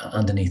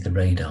underneath the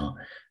radar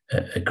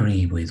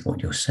agree with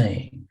what you're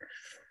saying.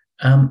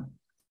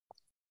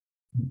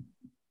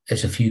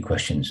 There's a few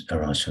questions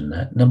arise from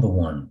that. Number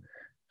one,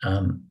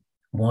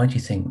 why do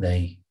you think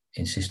they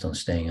insist on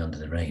staying under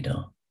the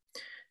radar?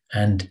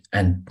 And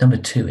number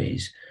two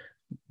is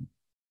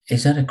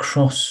that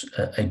across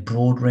a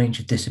broad range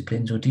of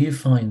disciplines, or do you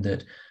find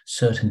that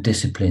certain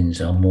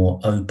disciplines are more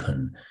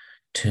open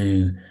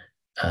to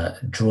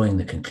drawing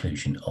the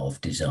conclusion of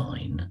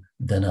design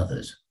than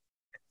others?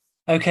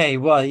 Okay,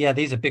 well, yeah,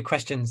 these are big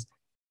questions.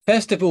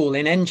 First of all,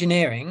 in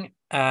engineering,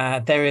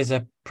 there is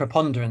a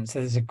preponderance.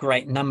 There's a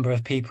great number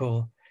of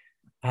people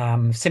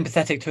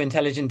sympathetic to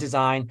intelligent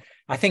design.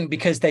 I think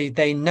because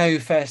they know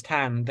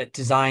firsthand that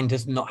design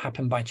does not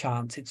happen by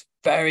chance. It's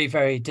very,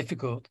 very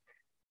difficult.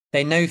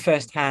 They know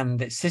firsthand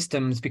that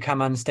systems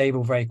become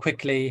unstable very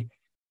quickly,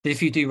 that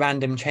if you do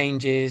random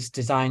changes,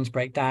 designs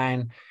break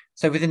down.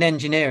 So within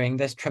engineering,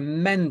 there's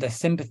tremendous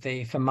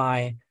sympathy for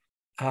my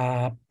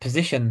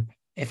position.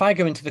 If I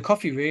go into the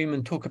coffee room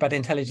and talk about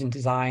intelligent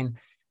design,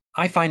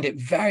 I find it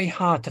very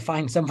hard to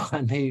find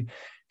someone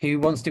who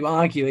wants to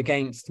argue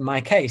against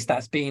my case.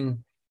 That's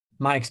been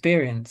my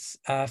experience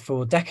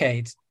for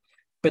decades.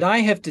 But I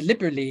have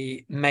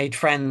deliberately made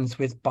friends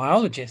with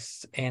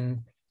biologists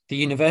in the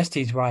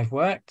universities where I've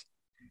worked.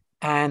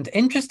 And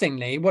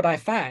interestingly, what I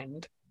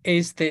found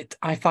is that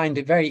I find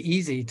it very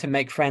easy to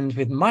make friends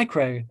with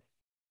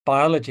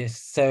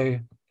microbiologists. So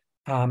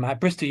at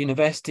Bristol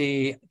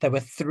University, there were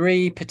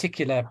 3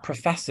 particular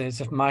professors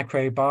of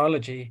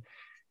microbiology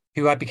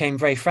who I became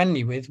very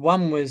friendly with.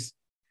 One was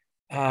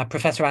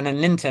Professor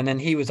Alan Linton, and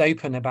he was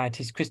open about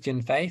his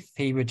Christian faith.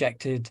 He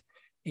rejected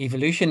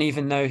evolution,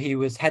 even though he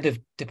was head of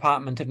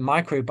Department of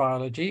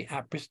Microbiology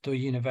at Bristol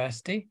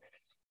University.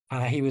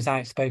 He was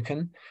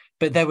outspoken.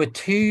 But there were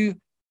 2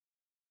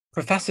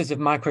 professors of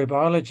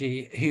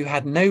microbiology who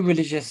had no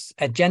religious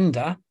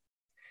agenda,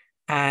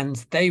 and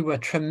they were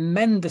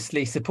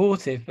tremendously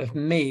supportive of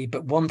me,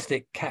 but wanted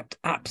it kept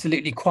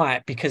absolutely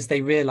quiet because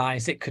they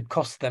realized it could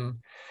cost them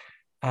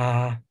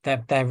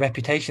their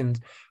reputations.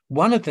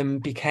 One of them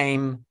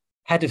became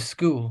head of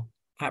school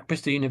at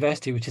Bristol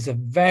University, which is a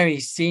very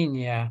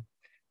senior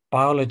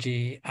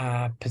biology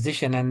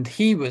position, and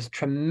he was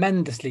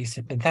tremendously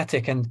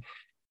sympathetic, and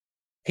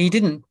he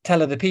didn't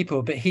tell other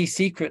people, but he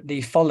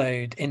secretly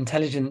followed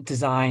intelligent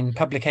design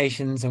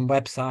publications and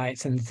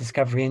websites and the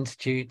Discovery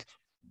Institute,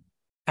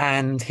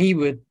 and he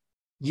would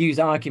use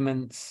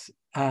arguments.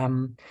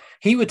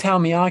 He would tell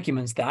me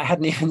arguments that I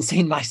hadn't even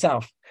seen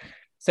myself.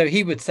 So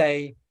he would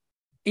say,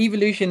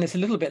 evolution is a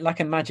little bit like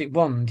a magic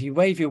wand. You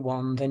wave your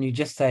wand and you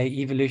just say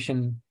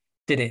evolution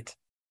did it.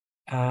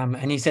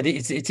 And he said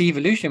it's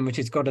evolution which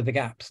is God of the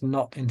gaps,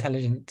 not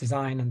intelligent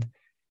design. And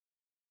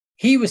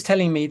he was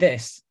telling me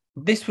this.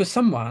 This was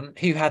someone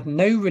who had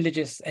no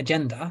religious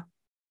agenda,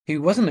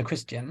 who wasn't a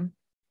Christian,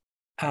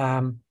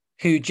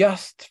 who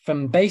just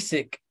from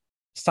basic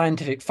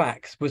scientific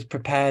facts was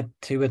prepared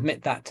to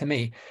admit that to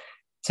me.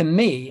 To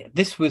me,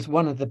 this was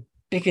one of the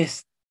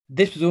biggest,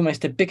 this was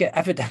almost a bigger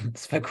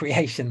evidence for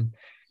creation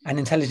and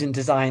intelligent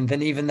design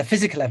than even the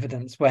physical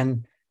evidence,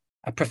 when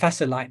a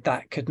professor like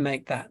that could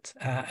make that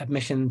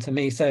admission to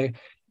me. So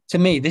to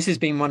me, this has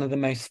been one of the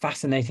most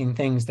fascinating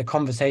things, the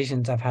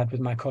conversations I've had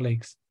with my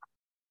colleagues.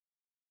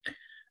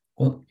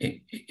 Well,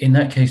 in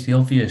that case, the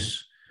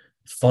obvious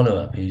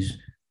follow-up is,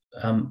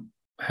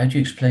 how do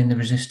you explain the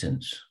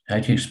resistance? How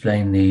do you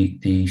explain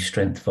the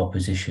strength of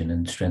opposition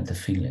and strength of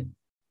feeling?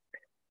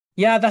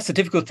 Yeah, that's a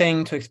difficult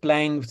thing to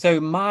explain. So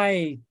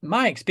my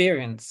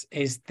experience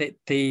is that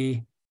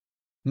the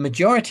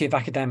majority of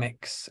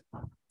academics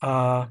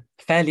are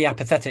fairly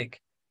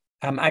apathetic,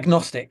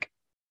 agnostic.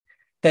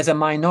 There's a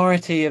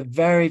minority of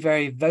very,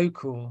 very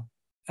vocal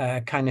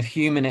kind of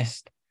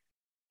humanist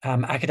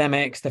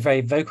academics. They're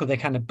very vocal. They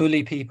kind of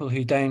bully people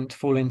who don't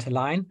fall into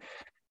line.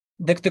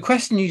 The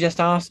question you just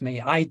asked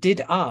me, I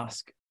did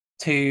ask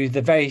to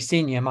the very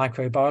senior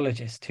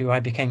microbiologist who I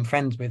became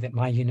friends with at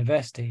my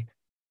university.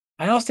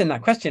 I asked him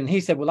that question. He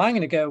said, well, I'm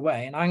going to go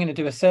away and I'm going to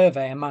do a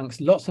survey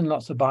amongst lots and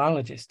lots of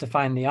biologists to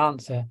find the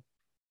answer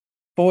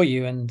for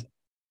you.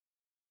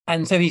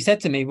 And so he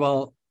said to me,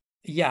 well,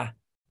 yeah,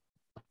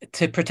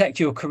 to protect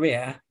your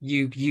career,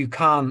 you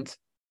can't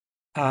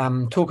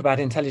talk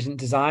about intelligent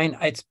design.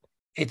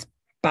 It's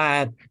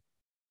bad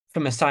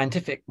from a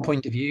scientific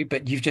point of view,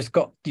 but you've just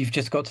got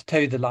to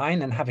toe the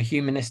line and have a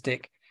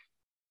humanistic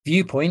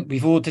viewpoint.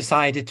 We've all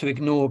decided to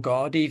ignore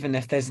God, even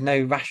if there's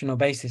no rational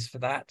basis for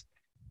that.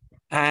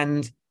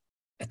 And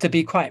to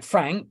be quite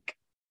frank,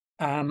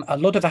 a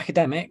lot of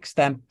academics,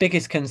 their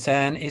biggest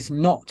concern is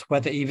not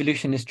whether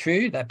evolution is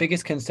true. Their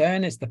biggest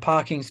concern is the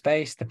parking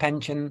space, the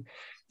pension,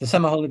 the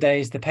summer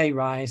holidays, the pay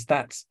rise.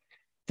 That's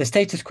the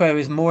status quo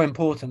is more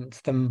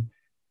important than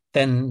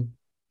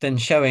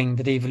showing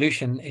that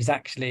evolution is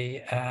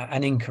actually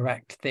an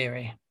incorrect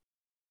theory.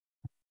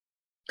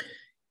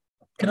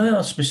 Can I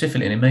ask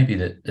specifically, and it may be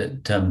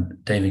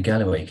that David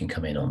Galloway can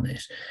come in on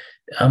this.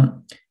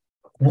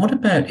 What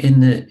about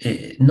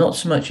not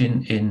so much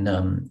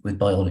in with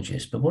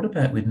biologists, but what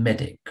about with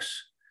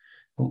medics?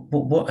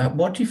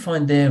 What do you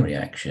find their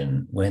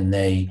reaction when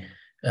they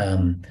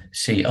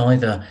see,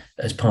 either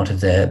as part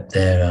of their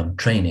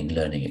training,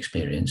 learning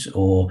experience,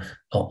 or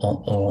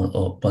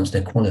once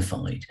they're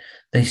qualified,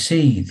 they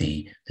see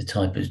the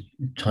type,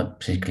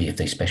 particularly if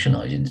they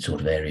specialise in the sort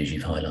of areas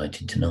you've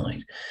highlighted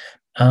tonight.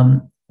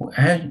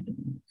 How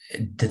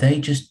do they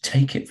just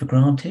take it for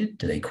granted?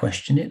 Do they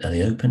question it? Are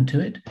they open to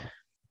it?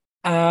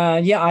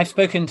 Yeah, I've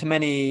spoken to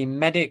many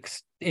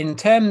medics. In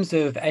terms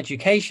of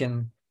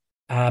education,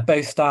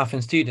 both staff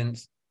and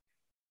students,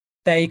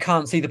 they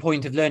can't see the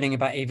point of learning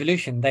about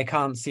evolution. They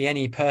can't see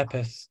any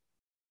purpose,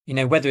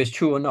 whether it's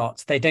true or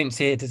not. They don't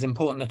see it as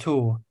important at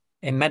all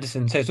in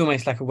medicine. So it's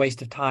almost like a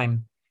waste of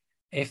time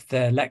if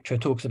the lecturer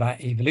talks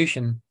about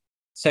evolution.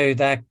 So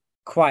they're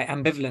quite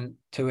ambivalent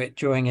to it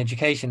during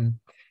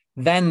education.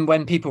 Then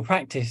when people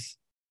practice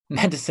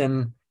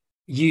medicine,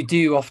 you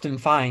do often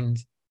find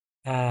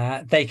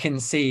they can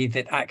see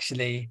that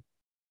actually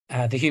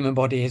the human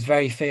body is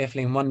very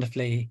fearfully and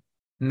wonderfully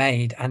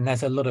made, and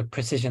there's a lot of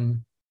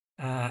precision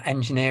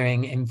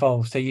engineering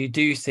involved. So you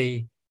do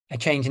see a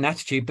change in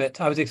attitude.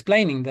 But I was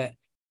explaining that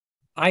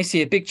I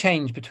see a big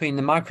change between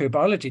the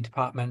microbiology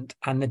department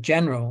and the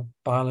general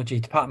biology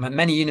department.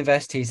 Many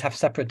universities have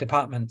separate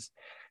departments,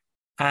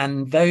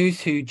 and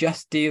those who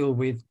just deal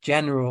with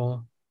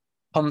general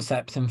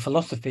concepts and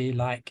philosophy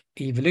like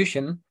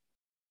evolution,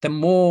 the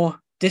more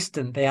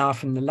distant they are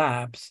from the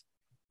labs,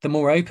 the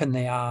more open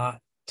they are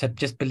to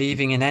just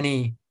believing in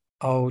any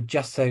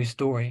just so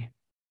story.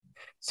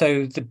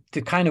 So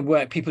the kind of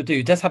work people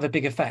do does have a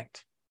big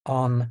effect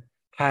on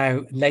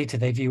how later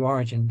they view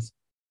origins.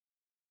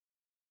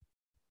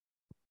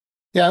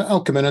 Yeah,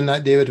 I'll come in on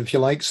that, David, if you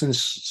like,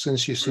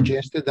 since you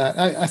suggested that.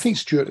 I think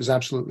Stuart is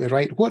absolutely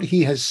right. What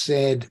he has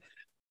said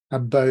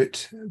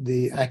about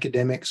the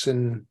academics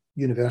in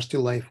university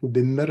life would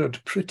be mirrored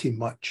pretty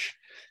much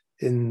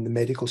in the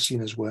medical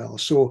scene as well.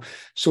 So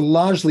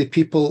largely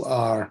people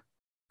are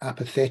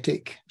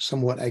apathetic,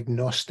 somewhat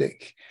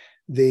agnostic.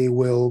 They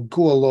will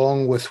go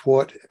along with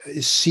what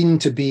is seen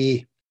to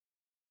be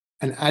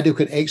an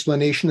adequate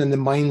explanation in the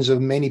minds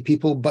of many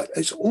people, but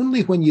it's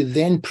only when you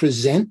then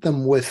present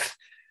them with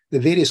the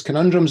various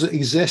conundrums that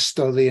exist,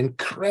 or the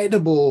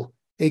incredible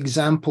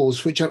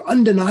examples which are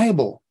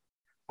undeniable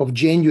of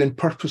genuine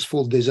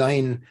purposeful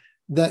design,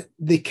 that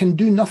they can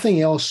do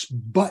nothing else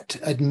but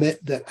admit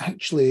that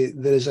actually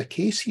there is a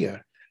case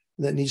here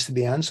that needs to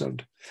be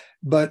answered.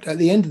 But at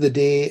the end of the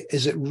day,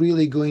 is it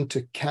really going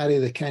to carry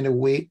the kind of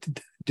weight?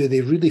 Do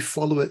they really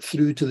follow it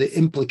through to the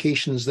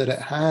implications that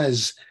it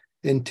has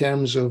in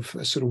terms of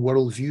sort of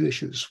worldview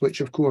issues, which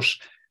of course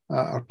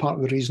are part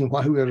of the reason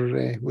why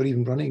we're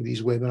even running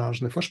these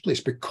webinars in the first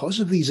place, because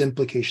of these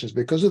implications,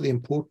 because of the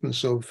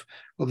importance of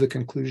the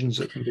conclusions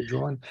that can be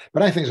drawn.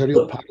 But I think it's a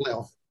real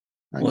parallel.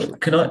 Well,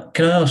 can I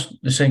ask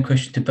the same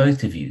question to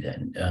both of you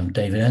then,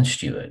 David and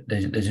Stuart?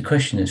 There's a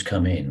question that's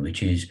come in,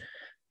 which is,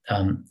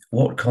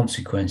 what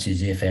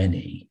consequences, if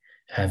any,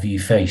 have you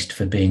faced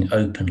for being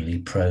openly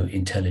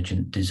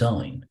pro-intelligent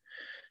design?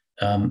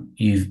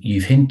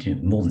 You've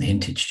hinted, more than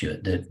hinted,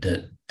 Stuart,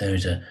 that there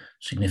is a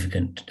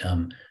significant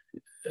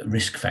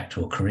risk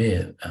factor or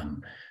career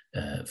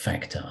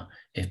factor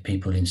if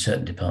people in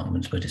certain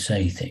departments were to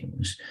say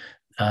things.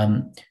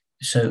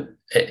 So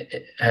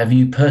have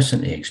you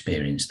personally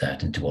experienced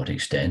that, and to what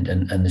extent?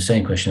 And the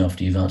same question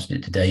after you've answered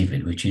it to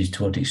David, which is,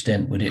 to what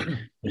extent would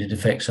it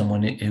affect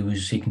someone who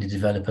was seeking to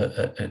develop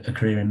a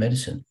career in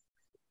medicine?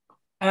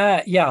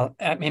 Yeah,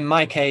 in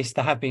my case,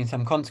 there have been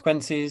some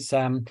consequences.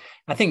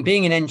 I think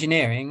being in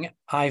engineering,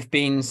 I've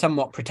been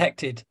somewhat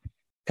protected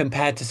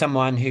compared to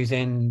someone who's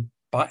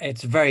but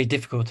it's very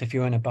difficult if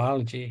you're in a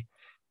biology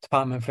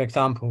department, for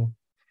example.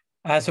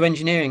 So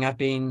engineering, I've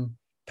been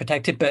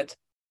protected, but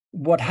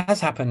what has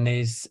happened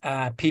is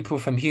people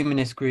from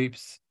humanist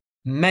groups,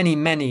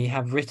 many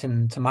have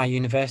written to my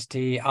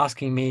university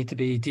asking me to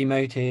be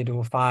demoted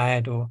or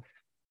fired, or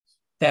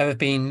there have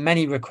been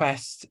many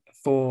requests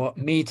for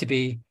me to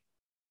be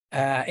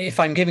if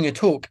I'm giving a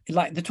talk,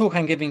 like the talk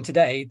I'm giving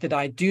today, that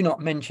I do not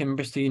mention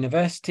Bristol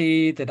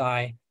University, that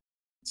I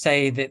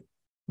say that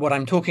what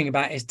I'm talking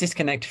about is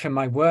disconnected from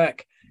my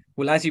work.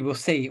 Well, as you will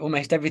see,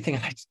 almost everything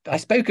I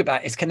spoke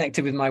about is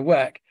connected with my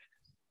work.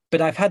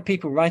 But I've had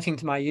people writing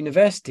to my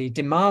university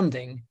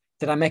demanding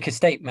that I make a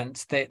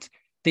statement that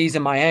these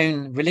are my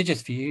own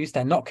religious views.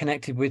 They're not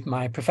connected with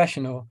my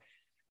professional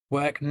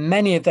work.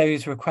 Many of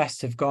those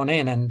requests have gone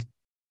in, and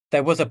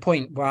there was a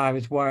point where I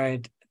was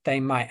worried they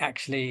might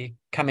actually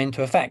come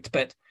into effect.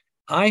 But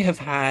I have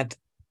had,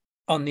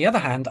 on the other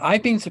hand,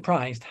 I've been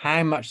surprised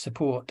how much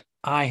support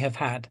I have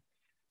had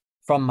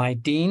from my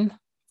dean,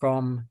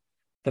 from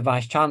the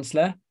vice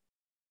chancellor.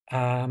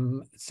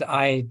 So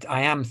I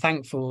am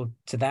thankful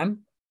to them,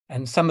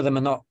 and some of them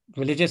are not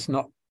religious,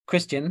 not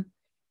Christian.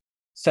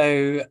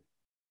 So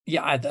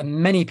yeah,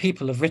 many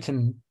people have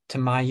written to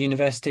my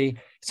university.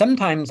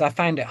 Sometimes I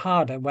found it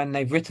harder when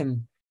they've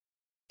written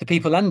to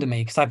people under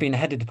me, because I've been a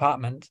head of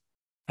department,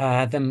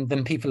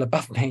 than people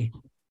above me.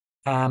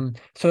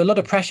 So a lot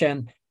of pressure.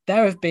 And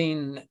there have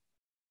been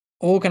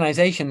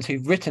organizations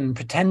who've written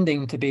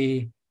pretending to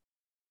be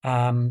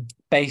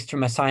based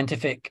from a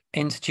scientific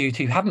institute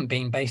who haven't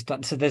been based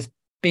on. So there's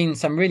been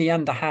some really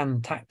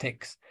underhand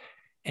tactics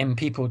in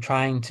people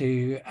trying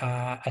to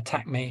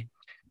attack me.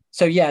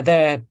 So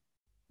yeah,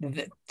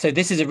 so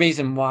this is a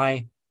reason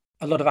why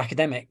a lot of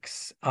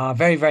academics are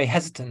very, very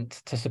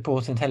hesitant to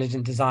support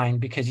intelligent design,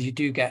 because you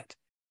do get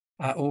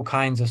all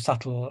kinds of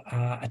subtle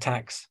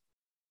attacks.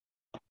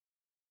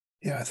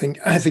 Yeah, I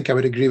think I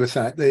would agree with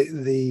that.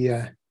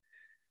 The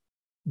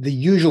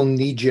usual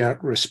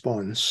knee-jerk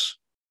response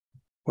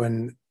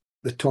when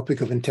the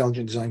topic of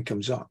intelligent design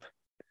comes up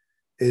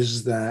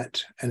is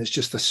that, and it's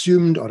just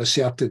assumed or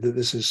asserted that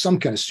this is some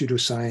kind of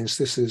pseudoscience,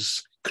 this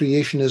is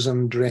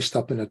creationism dressed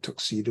up in a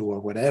tuxedo or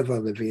whatever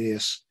the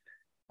various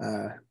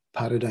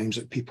paradigms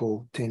that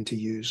people tend to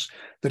use.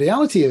 The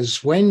reality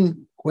is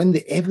when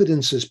the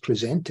evidence is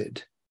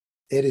presented,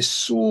 it is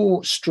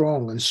so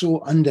strong and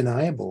so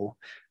undeniable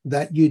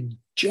that you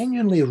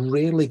genuinely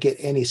rarely get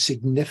any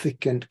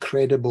significant,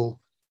 credible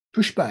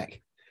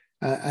pushback.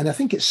 And I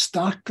think it's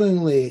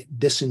startlingly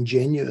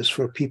disingenuous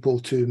for people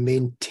to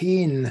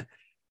maintain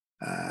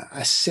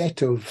a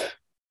set of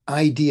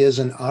ideas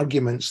and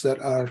arguments that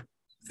are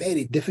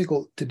very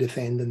difficult to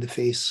defend in the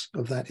face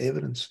of that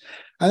evidence.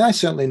 And I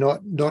certainly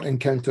not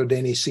encountered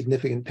any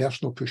significant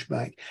personal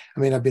pushback. I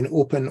mean, I've been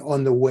open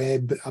on the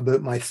web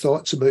about my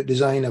thoughts about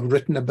design. I've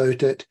written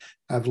about it.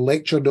 I've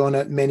lectured on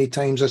it many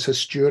times, as has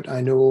Stuart,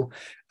 I know.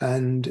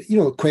 And,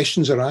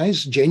 questions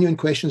arise, genuine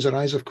questions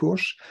arise, of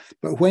course.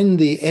 But when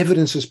the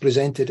evidence is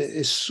presented, it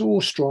is so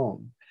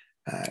strong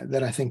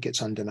that I think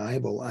it's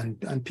undeniable.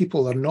 And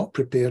people are not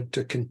prepared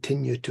to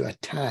continue to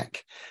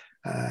attack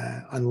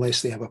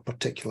unless they have a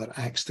particular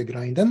axe to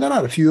grind. And there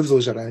are a few of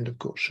those around, of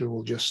course, who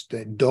will just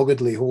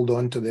doggedly hold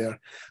on to their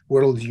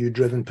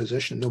worldview-driven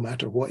position, no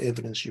matter what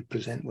evidence you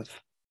present with.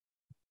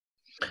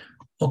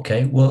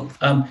 Okay, well,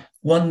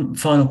 one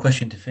final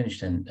question to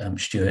finish then,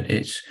 Stuart.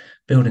 It's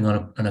building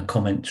on a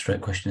comment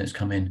straight question that's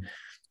come in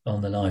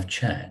on the live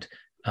chat.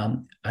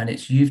 And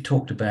it's, you've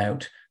talked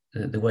about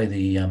the way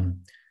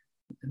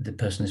the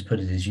person has put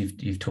it is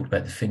you've talked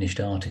about the finished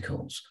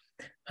articles.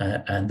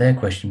 And their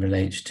question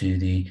relates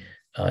to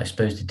I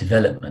suppose, the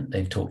development.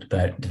 They've talked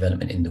about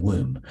development in the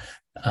womb.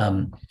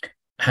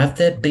 Have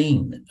there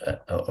been,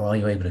 or are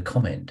you able to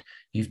comment?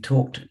 You've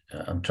talked,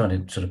 I'm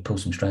trying to sort of pull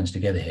some strands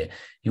together here.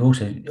 You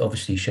also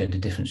obviously showed the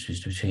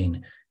differences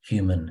between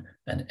human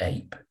and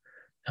ape.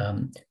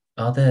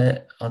 Are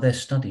there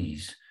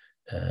studies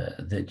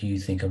that you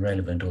think are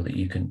relevant, or that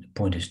you can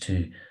point us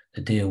to,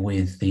 that deal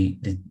with the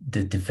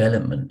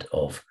development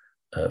of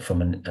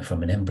from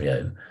an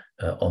embryo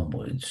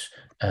onwards,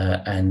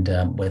 and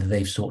whether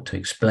they've sought to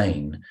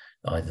explain,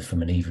 either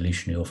from an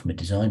evolutionary or from a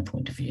design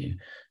point of view,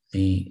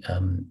 the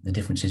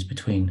differences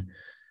between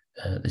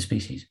the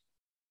species?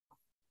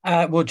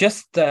 Well,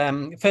 just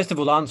first of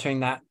all,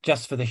 answering that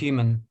just for the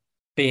human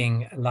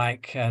being,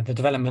 like the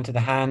development of the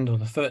hand or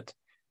the foot,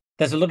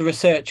 there's a lot of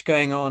research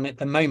going on at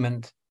the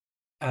moment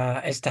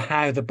as to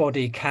how the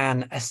body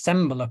can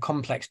assemble a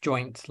complex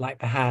joint like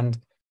the hand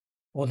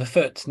or the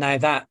foot. Now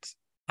that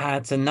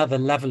adds another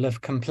level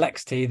of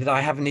complexity that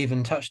I haven't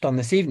even touched on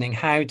this evening.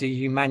 How do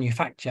you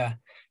manufacture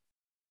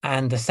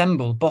and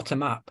assemble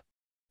bottom up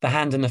the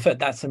hand and the foot?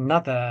 That's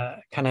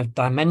another kind of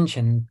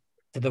dimension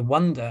to the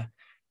wonder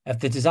of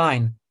the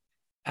design.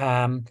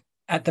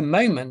 At the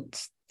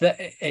moment,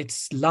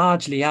 it's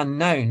largely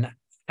unknown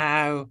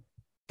how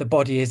the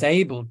body is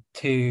able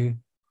to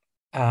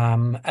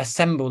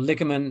assemble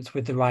ligaments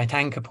with the right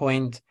anchor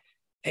point.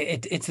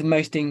 It's the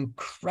most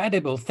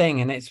incredible thing,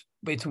 and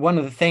it's one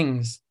of the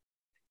things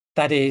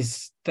that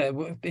is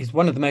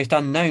one of the most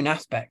unknown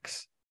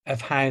aspects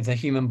of how the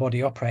human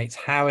body operates,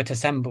 how it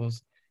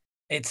assembles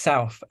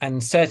itself,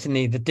 and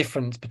certainly the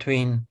difference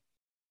between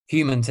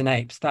humans and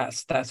apes.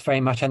 That's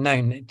very much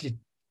unknown.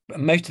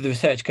 Most of the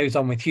research goes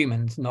on with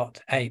humans, not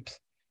apes.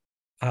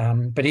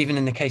 But even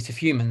in the case of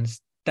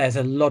humans, there's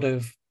a lot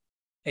of,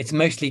 it's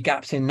mostly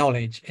gaps in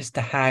knowledge as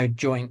to how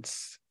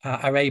joints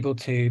are able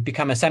to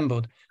become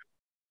assembled.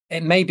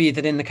 It may be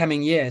that in the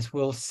coming years,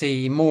 we'll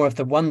see more of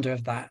the wonder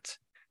of that.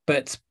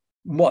 But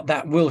what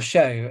that will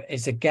show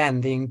is,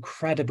 again, the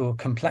incredible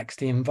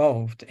complexity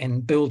involved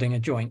in building a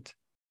joint.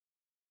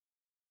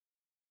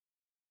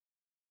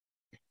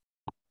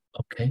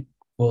 Okay.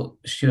 Well,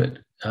 Stuart,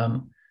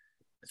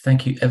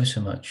 thank you ever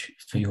so much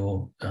for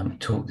your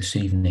talk this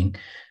evening.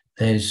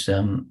 There's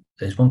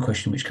one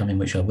question which came in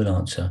which I will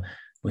answer,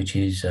 which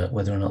is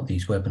whether or not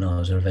these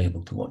webinars are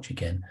available to watch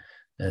again.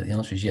 The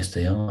answer is yes,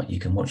 they are. You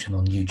can watch them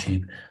on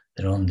YouTube.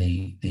 They're on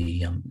the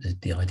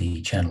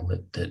ID channel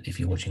that if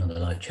you're watching on the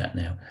live chat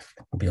now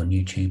will be on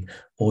YouTube,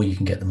 or you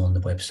can get them on the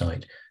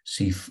website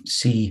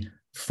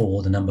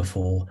C4 the number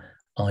 4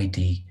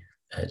 ID.org.uk,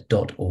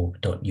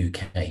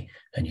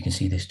 and you can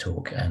see this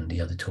talk and the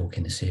other talk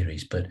in the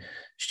series. But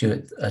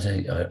Stuart, as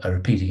I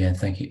repeat again,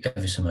 thank you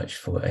ever so much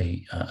for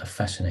a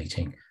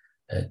fascinating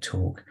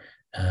talk,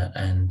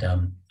 and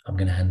I'm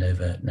going to hand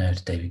over now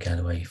to David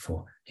Galloway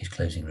for his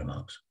closing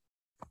remarks.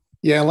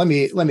 Yeah, let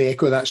me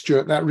echo that,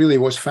 Stuart. That really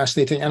was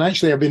fascinating. And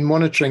actually, I've been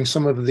monitoring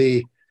some of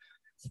the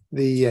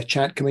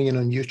chat coming in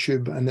on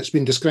YouTube, and it's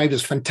been described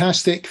as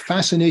fantastic,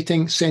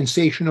 fascinating,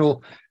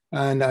 sensational.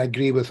 And I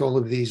agree with all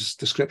of these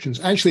descriptions.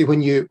 Actually,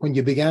 when you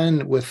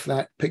began with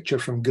that picture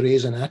from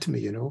Gray's Anatomy,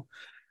 you know,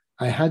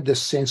 I had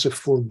this sense of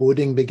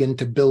foreboding begin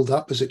to build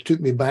up as it took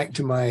me back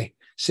to my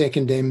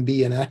second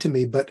MB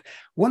anatomy. But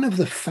one of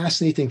the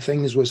fascinating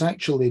things was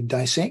actually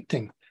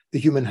dissecting the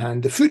human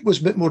hand. The foot was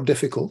a bit more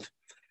difficult,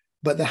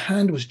 but the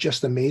hand was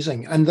just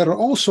amazing. And there are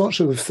all sorts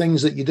of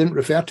things that you didn't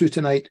refer to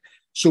tonight,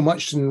 so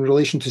much in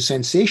relation to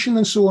sensation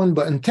and so on.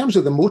 But in terms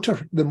of the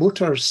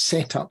motor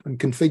setup and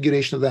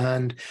configuration of the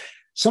hand,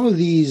 some of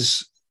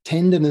these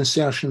tendon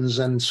insertions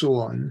and so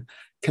on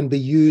can be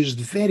used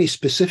very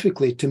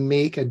specifically to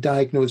make a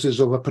diagnosis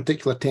of a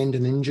particular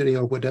tendon injury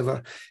or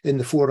whatever in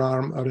the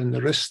forearm or in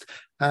the wrist.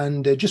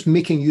 And just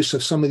making use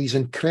of some of these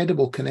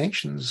incredible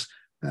connections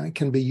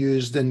can be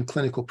used in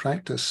clinical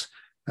practice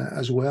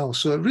as well.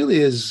 So it really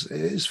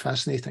is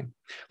fascinating.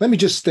 Let me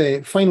just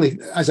finally,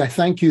 as I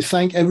thank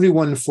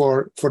everyone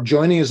for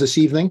joining us this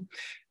evening.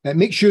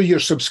 Make sure you're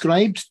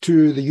subscribed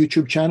to the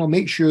YouTube channel.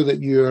 Make sure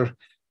that you're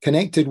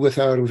connected with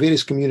our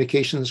various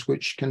communications,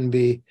 which can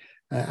be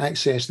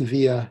accessed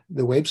via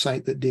the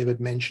website that David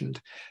mentioned.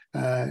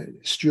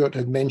 Stuart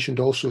had mentioned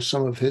also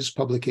some of his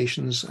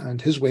publications and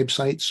his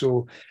website,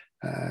 so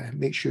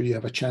make sure you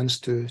have a chance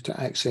to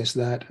access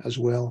that as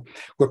well.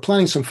 We're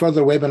planning some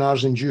further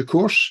webinars in due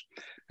course.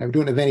 We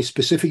don't have any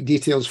specific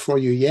details for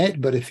you yet,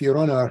 but if you're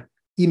on our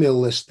email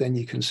list, then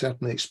you can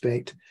certainly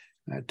expect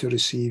to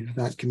receive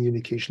that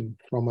communication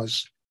from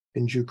us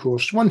in due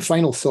course. One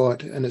final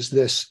thought, and it's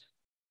this.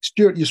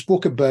 Stuart, you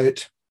spoke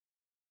about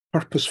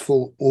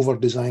purposeful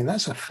over-design.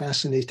 That's a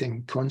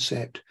fascinating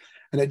concept.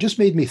 And it just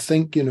made me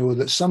think, you know,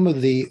 that some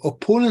of the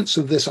opponents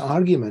of this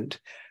argument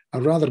are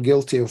rather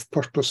guilty of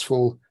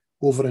purposeful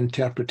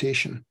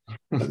over-interpretation.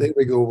 But there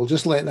we go. We'll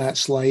just let that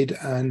slide.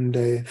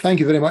 And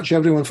thank you very much,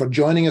 everyone, for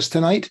joining us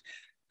tonight.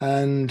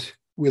 And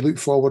we look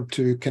forward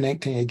to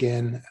connecting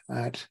again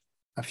at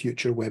a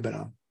future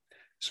webinar.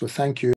 So thank you.